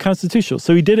is unconstitutional.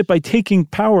 So he did it by taking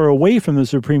power away from the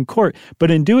Supreme Court. But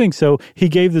in doing so, he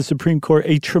gave the Supreme Court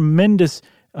a tremendous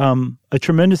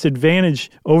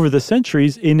advantage over the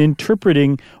centuries in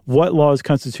interpreting what law is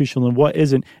constitutional and what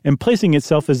isn't, and placing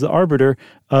itself as the arbiter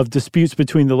of disputes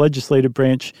between the legislative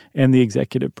branch and the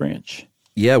executive branch.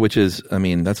 Yeah, which is,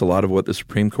 that's a lot of what the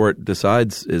Supreme Court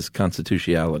decides is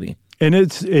constitutionality. And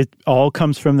it all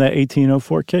comes from that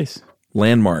 1804 case.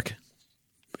 Landmark.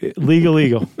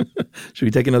 Legal. Should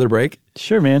we take another break?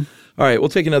 Sure, man. All right, we'll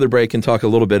take another break and talk a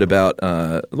little bit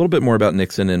more about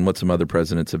Nixon and what some other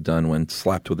presidents have done when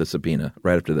slapped with a subpoena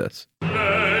right after this.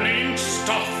 Learning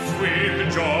stuff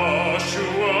with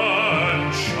Joshua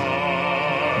and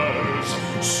Charles.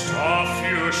 Stuff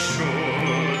you should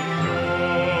know.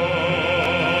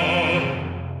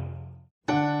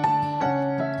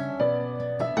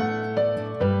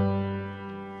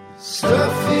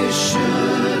 Stuff you should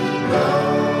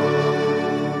know.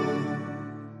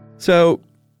 So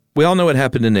we all know what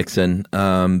happened to Nixon.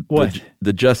 What?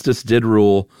 The justice did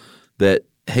rule that,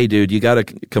 hey, dude, you got to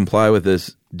comply with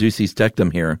this Ducey's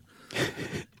tectum here,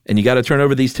 and you got to turn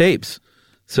over these tapes.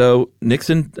 So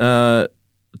Nixon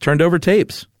turned over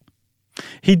tapes.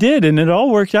 He did, and it all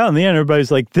worked out in the end.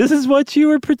 Everybody's like, this is what you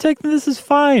were protecting? This is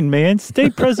fine, man. Stay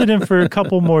president for a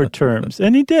couple more terms.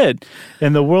 And he did,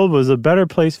 and the world was a better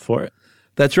place for it.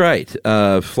 That's right.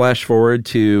 Flash forward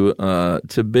to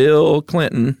Bill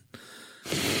Clinton.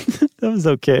 That was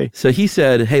okay. So he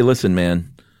said, hey, listen,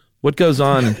 man, what goes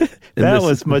on that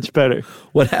was much better.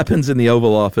 What happens in the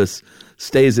Oval Office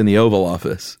stays in the Oval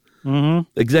Office. Mm-hmm.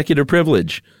 Executive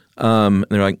privilege. And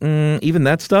they're like, even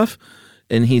that stuff?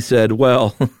 And he said,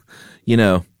 well,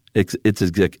 it's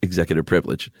executive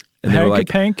privilege. And they were like,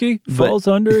 Hanky-panky falls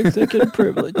under executive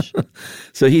privilege.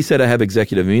 So he said, I have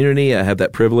executive immunity. I have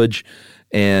that privilege.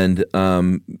 And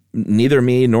neither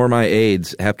me nor my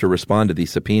aides have to respond to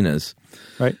these subpoenas.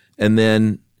 Right. And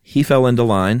then he fell into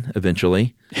line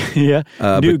eventually. Yeah.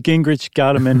 Newt Gingrich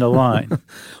got him into line.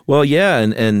 Well, yeah,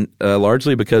 and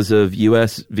largely because of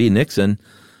U.S. v. Nixon,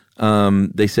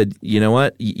 they said, you know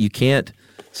what, you can't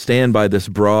stand by this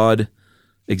broad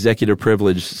executive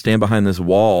privilege, stand behind this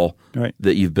wall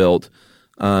that you've built.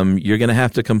 You're going to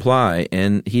have to comply,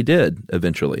 and he did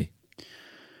eventually.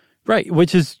 Right,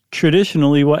 which is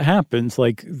traditionally what happens.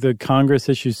 Like the Congress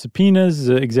issues subpoenas,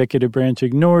 the executive branch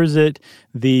ignores it,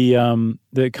 the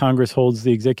Congress holds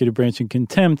the executive branch in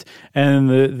contempt, and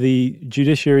the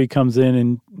judiciary comes in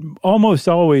and almost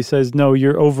always says, no,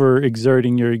 you're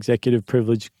overexerting your executive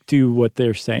privilege, do what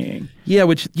they're saying. Yeah,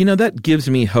 which, that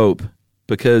gives me hope,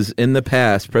 because in the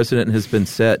past, precedent has been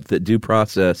set that due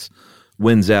process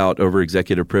wins out over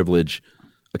executive privilege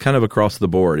kind of across the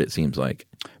board, it seems like.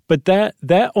 But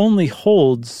that only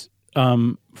holds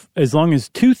as long as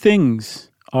two things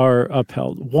are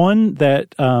upheld. One,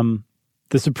 that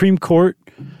the Supreme Court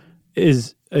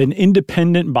is an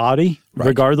independent body,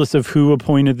 regardless of who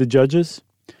appointed the judges.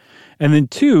 And then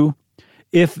two,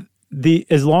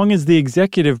 as long as the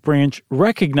executive branch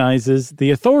recognizes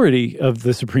the authority of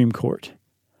the Supreme Court.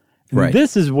 And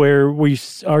this is where we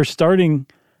are starting,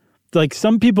 like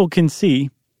some people can see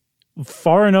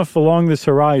far enough along this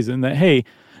horizon that, hey,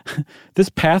 this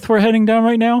path we're heading down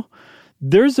right now,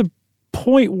 there's a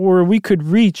point where we could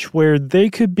reach where there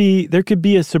could be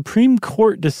a Supreme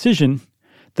Court decision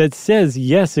that says,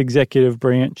 yes, executive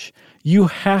branch, you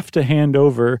have to hand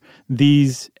over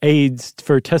these aides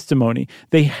for testimony.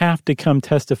 They have to come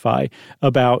testify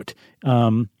about,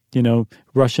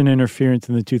 Russian interference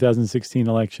in the 2016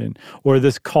 election, or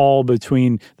this call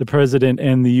between the president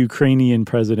and the Ukrainian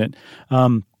president.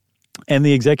 And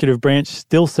the executive branch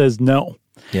still says no.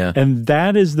 Yeah. And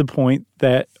that is the point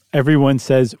that everyone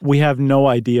says, we have no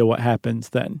idea what happens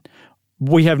then.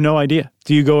 We have no idea.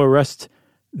 Do you go arrest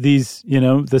these,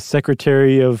 the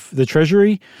Secretary of the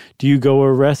Treasury? Do you go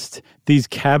arrest these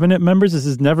cabinet members? This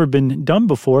has never been done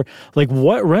before. Like,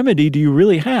 what remedy do you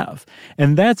really have?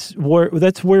 And that's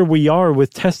where we are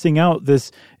with testing out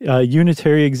this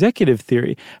unitary executive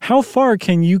theory. How far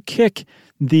can you kick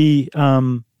the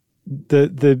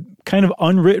kind of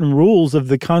unwritten rules of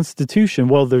the Constitution?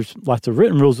 Well, there's lots of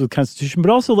written rules of the Constitution, but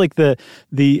also like the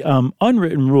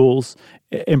unwritten rules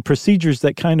and procedures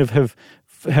that kind of have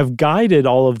guided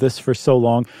all of this for so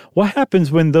long. What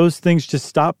happens when those things just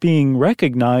stop being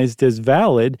recognized as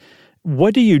valid?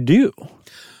 What do you do?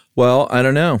 Well, I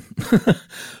don't know,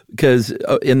 because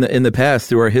in the past,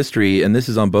 through our history, and this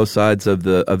is on both sides of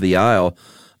the aisle,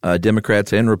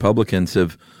 Democrats and Republicans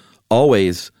have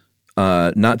always,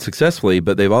 not successfully,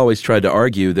 but they've always tried to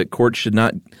argue that courts should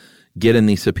not get in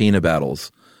these subpoena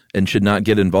battles and should not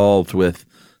get involved with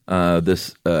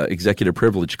this executive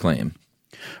privilege claim.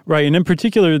 Right, and in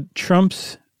particular,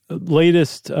 Trump's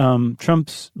legal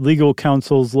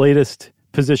counsel's latest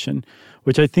position,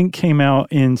 which I think came out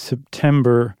in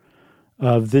September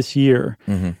of this year,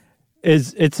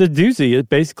 it's a doozy. It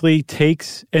basically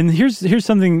takes, and here's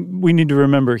something we need to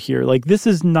remember here. Like, this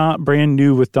is not brand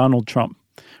new with Donald Trump,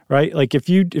 right? Like, if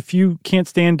you can't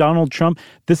stand Donald Trump,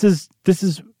 this is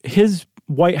his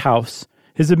White House.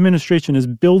 His administration is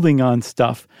building on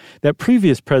stuff that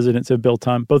previous presidents have built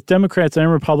on, both Democrats and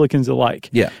Republicans alike.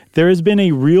 Yeah. There has been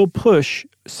a real push,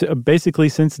 basically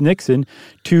since Nixon,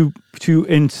 to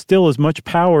instill as much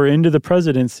power into the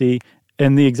presidency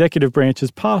and the executive branch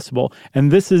as possible.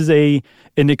 And this is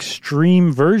an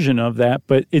extreme version of that,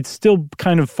 but it's still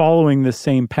kind of following the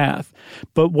same path.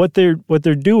 But what they're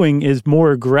doing is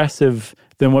more aggressive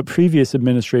than what previous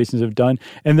administrations have done,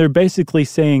 and they're basically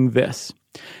saying this.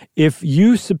 If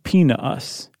you subpoena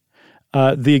us,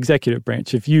 the executive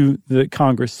branch, if you, the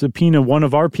Congress, subpoena one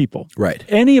of our people, right,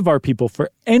 any of our people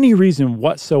for any reason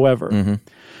whatsoever,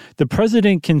 the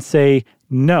president can say,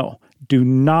 no, do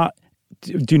not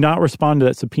respond to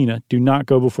that subpoena. Do not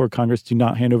go before Congress. Do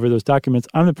not hand over those documents.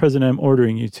 I'm the president. I'm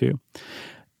ordering you to.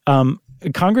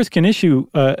 Congress can issue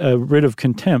a writ of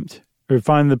contempt or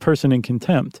find the person in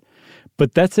contempt.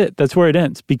 But that's it. That's where it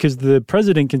ends, because the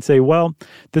president can say, well,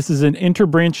 this is an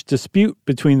interbranch dispute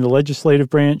between the legislative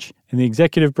branch and the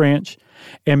executive branch.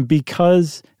 And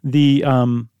because the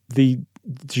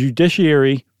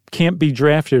judiciary can't be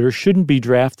drafted or shouldn't be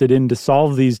drafted in to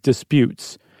solve these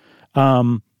disputes,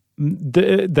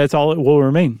 that's all it will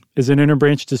remain, is an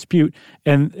interbranch dispute.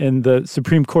 And the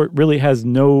Supreme Court really has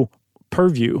no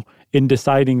purview in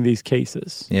deciding these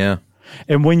cases. Yeah.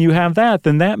 And when you have that,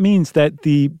 then that means that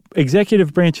the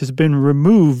executive branch has been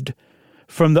removed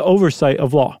from the oversight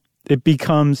of law. it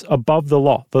becomes above the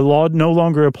law. The law no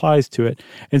longer applies to it.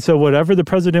 And so whatever the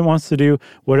president wants to do,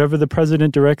 whatever the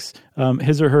president directs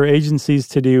his or her agencies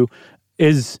to do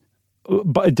is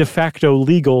de facto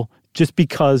legal just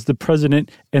because the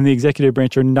president and the executive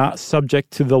branch are not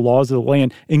subject to the laws of the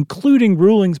land, including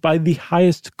rulings by the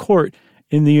highest court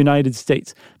in the United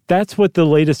States. That's what the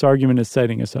latest argument is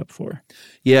setting us up for.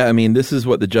 Yeah, I mean, this is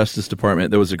what the Justice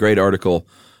Department, there was a great article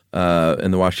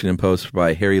in the Washington Post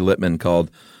by Harry Littman called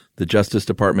The Justice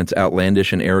Department's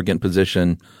Outlandish and Arrogant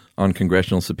Position on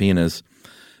Congressional Subpoenas.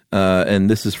 And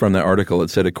this is from that article. It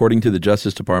said, according to the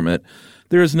Justice Department,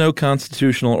 there is no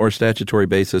constitutional or statutory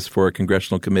basis for a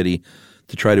congressional committee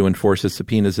to try to enforce its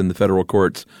subpoenas in the federal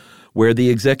courts where the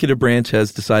executive branch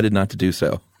has decided not to do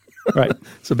so. Right.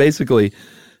 So basically,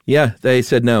 yeah, they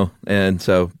said no. And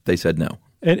so they said no.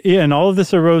 And all of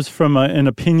this arose from an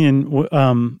opinion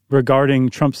regarding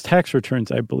Trump's tax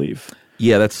returns, I believe.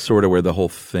 Yeah, that's sort of where the whole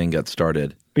thing got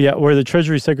started. Yeah, where the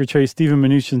Treasury Secretary, Stephen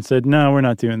Mnuchin, said, no, we're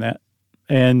not doing that.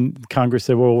 And Congress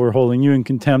said, well, we're holding you in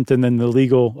contempt. And then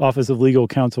the Office of Legal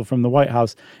Counsel from the White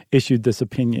House issued this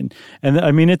opinion. And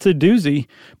I mean, it's a doozy,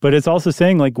 but it's also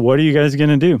saying, like, what are you guys going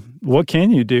to do? What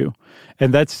can you do?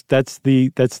 And that's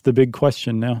the big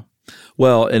question now.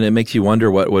 Well, and it makes you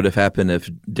wonder what would have happened if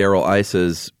Darrell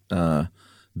Iss's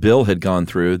bill had gone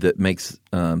through that makes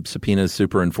subpoenas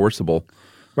super enforceable.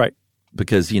 Right.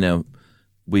 Because, you know,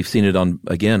 we've seen it on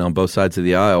both sides of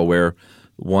the aisle where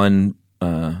one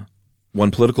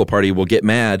political party will get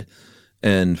mad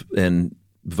and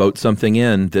vote something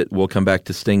in that will come back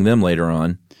to sting them later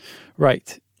on.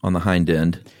 Right. On the hind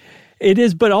end. It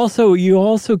is, but also you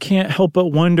also can't help but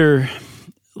wonder,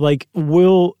 like,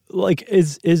 are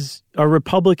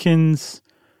Republicans'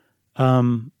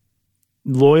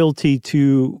 loyalty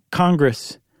to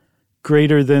Congress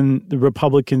greater than the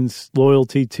Republicans'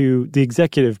 loyalty to the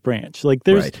executive branch? Like,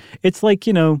 it's like,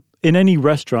 you know, in any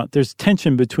restaurant, there's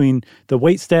tension between the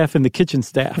wait staff and the kitchen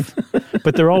staff,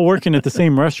 but they're all working at the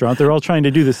same restaurant. They're all trying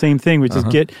to do the same thing, which is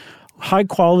get high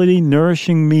quality,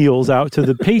 nourishing meals out to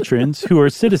the patrons who are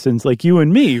citizens like you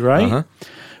and me, right?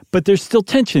 But there's still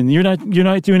tension. You're not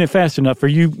doing it fast enough, or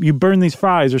you burn these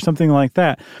fries or something like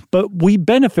that. But we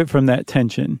benefit from that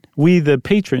tension. We, the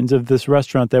patrons of this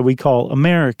restaurant that we call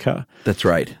America. That's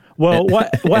right. Well,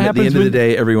 what happens at the end of the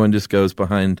day, everyone just goes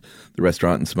behind the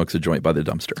restaurant and smokes a joint by the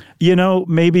dumpster. You know,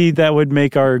 maybe that would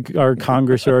make our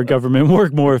Congress or our government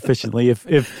work more efficiently if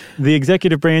the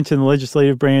executive branch and the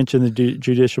legislative branch and the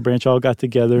judicial branch all got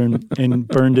together and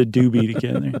burned a doobie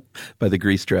together. By the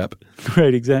grease trap.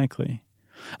 Right, exactly.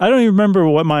 I don't even remember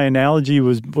what my analogy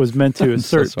was meant to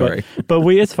assert. So sorry. But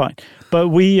it's fine. But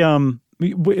we are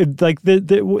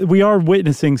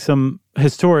witnessing some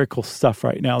historical stuff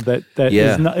right now that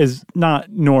is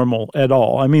not normal at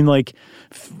all. I mean, like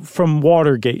from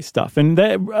Watergate stuff, and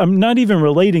that I'm not even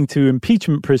relating to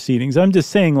impeachment proceedings. I'm just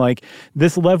saying, like,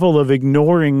 this level of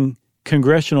ignoring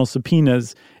congressional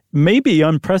subpoenas may be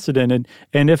unprecedented,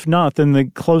 and if not, then the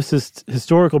closest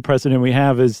historical precedent we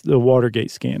have is the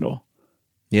Watergate scandal.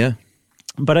 Yeah.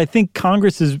 But I think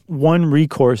Congress is one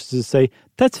recourse to say,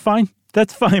 that's fine.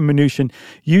 That's fine, Mnuchin.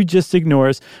 You just ignore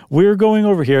us. We're going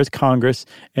over here as Congress,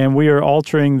 and we are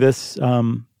altering this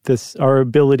our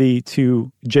ability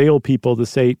to jail people to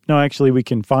say, no, actually, we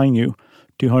can fine you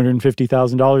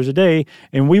 $250,000 a day,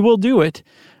 and we will do it.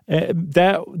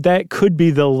 That could be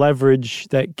the leverage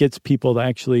that gets people to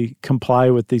actually comply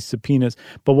with these subpoenas.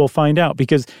 But we'll find out,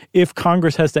 because if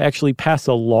Congress has to actually pass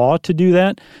a law to do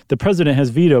that, the president has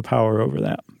veto power over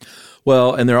that.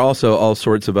 Well, and there are also all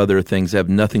sorts of other things that have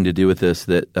nothing to do with this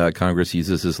that Congress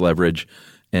uses as leverage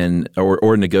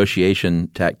or negotiation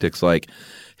tactics like,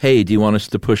 hey, do you want us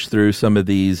to push through some of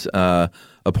these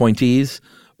appointees,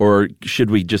 or should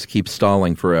we just keep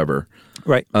stalling forever?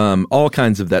 Right. All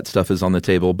kinds of that stuff is on the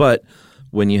table. But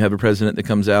when you have a president that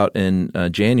comes out in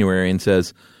January and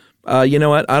says, you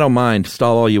know what, I don't mind,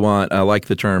 stall all you want. I like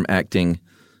the term acting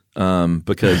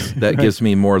because that gives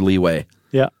me more leeway.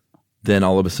 Yeah. Then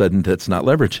all of a sudden that's not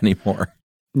leverage anymore.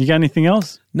 You got anything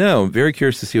else? No, very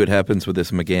curious to see what happens with this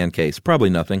McGahn case.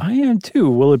 Probably nothing. I am too.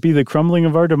 Will it be the crumbling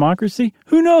of our democracy?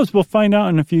 Who knows? We'll find out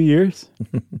in a few years.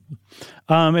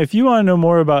 If you want to know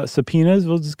more about subpoenas,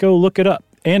 we'll just go look it up.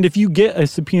 And if you get a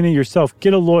subpoena yourself,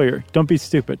 get a lawyer. Don't be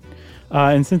stupid.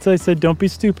 And since I said don't be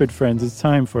stupid, friends, it's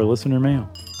time for listener mail.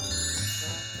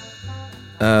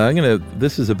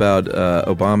 This is about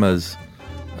Obama's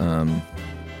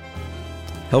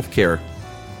healthcare.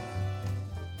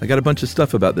 I got a bunch of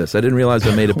stuff about this. I didn't realize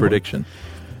I made a prediction.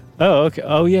 Oh, okay.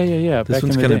 Oh, yeah. This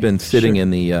one's kind of been sitting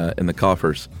in the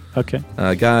coffers. Okay.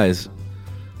 Guys,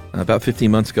 About 15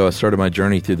 months ago, I started my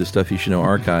journey through the Stuff You Should Know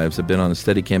archives. I've been on a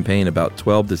steady campaign, about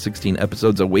 12 to 16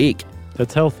 episodes a week.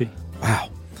 That's healthy. Wow.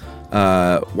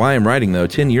 Why I'm writing, though,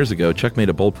 10 years ago, Chuck made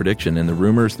a bold prediction in the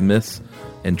rumors, myths,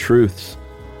 and truths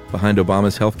behind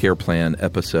Obama's healthcare plan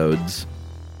episodes.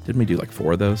 Didn't we do like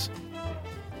 4 of those?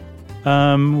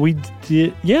 We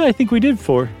did. Yeah, I think we did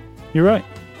 4. You're right.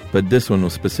 But this one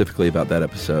was specifically about that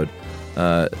episode.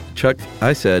 Chuck,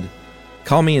 I said,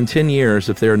 call me in 10 years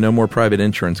if there are no more private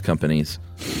insurance companies,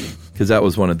 because that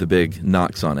was one of the big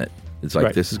knocks on it. It's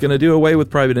like, This is going to do away with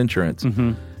private insurance,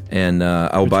 and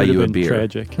I'll buy you a beer.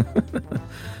 Tragic.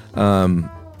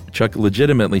 Chuck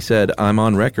legitimately said, I'm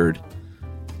on record,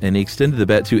 and he extended the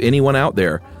bet to anyone out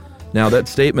there. Now, that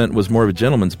statement was more of a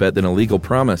gentleman's bet than a legal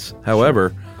promise.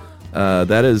 However,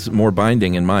 that is more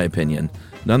binding in my opinion.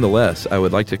 Nonetheless, I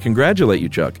would like to congratulate you,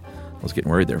 Chuck. I was getting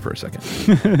worried there for a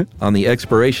second. On the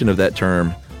expiration of that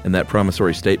term and that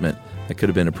promissory statement, that could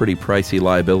have been a pretty pricey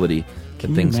liability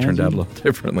if things turned out a little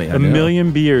differently. A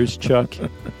million beers, Chuck.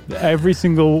 Every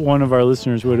single one of our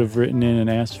listeners would have written in and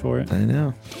asked for it. I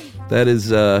know. That is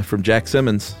from Jack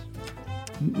Simmons.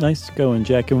 Nice going,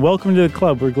 Jack. And welcome to the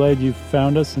club. We're glad you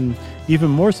found us, and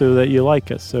even more so that you like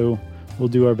us. So we'll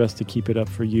do our best to keep it up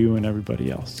for you and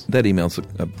everybody else. That email's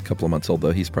a couple of months old,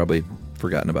 though. He's probably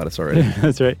forgotten about us already.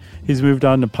 That's right. He's moved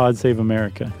on to Pod Save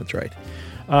America. That's right.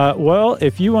 Well,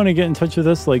 if you want to get in touch with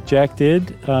us like Jack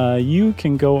did, you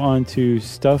can go on to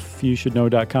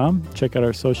stuffyoushouldknow.com. Check out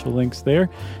our social links there.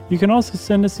 You can also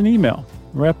send us an email.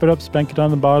 Wrap it up, spank it on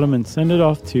the bottom, and send it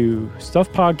off to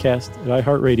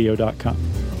stuffpodcast@iheartradio.com.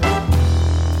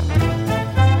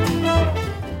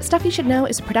 Stuff You Should Know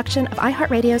is a production of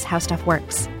iHeartRadio's How Stuff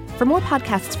Works. For more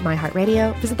podcasts from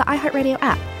iHeartRadio, visit the iHeartRadio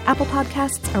app, Apple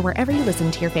Podcasts, or wherever you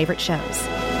listen to your favorite shows.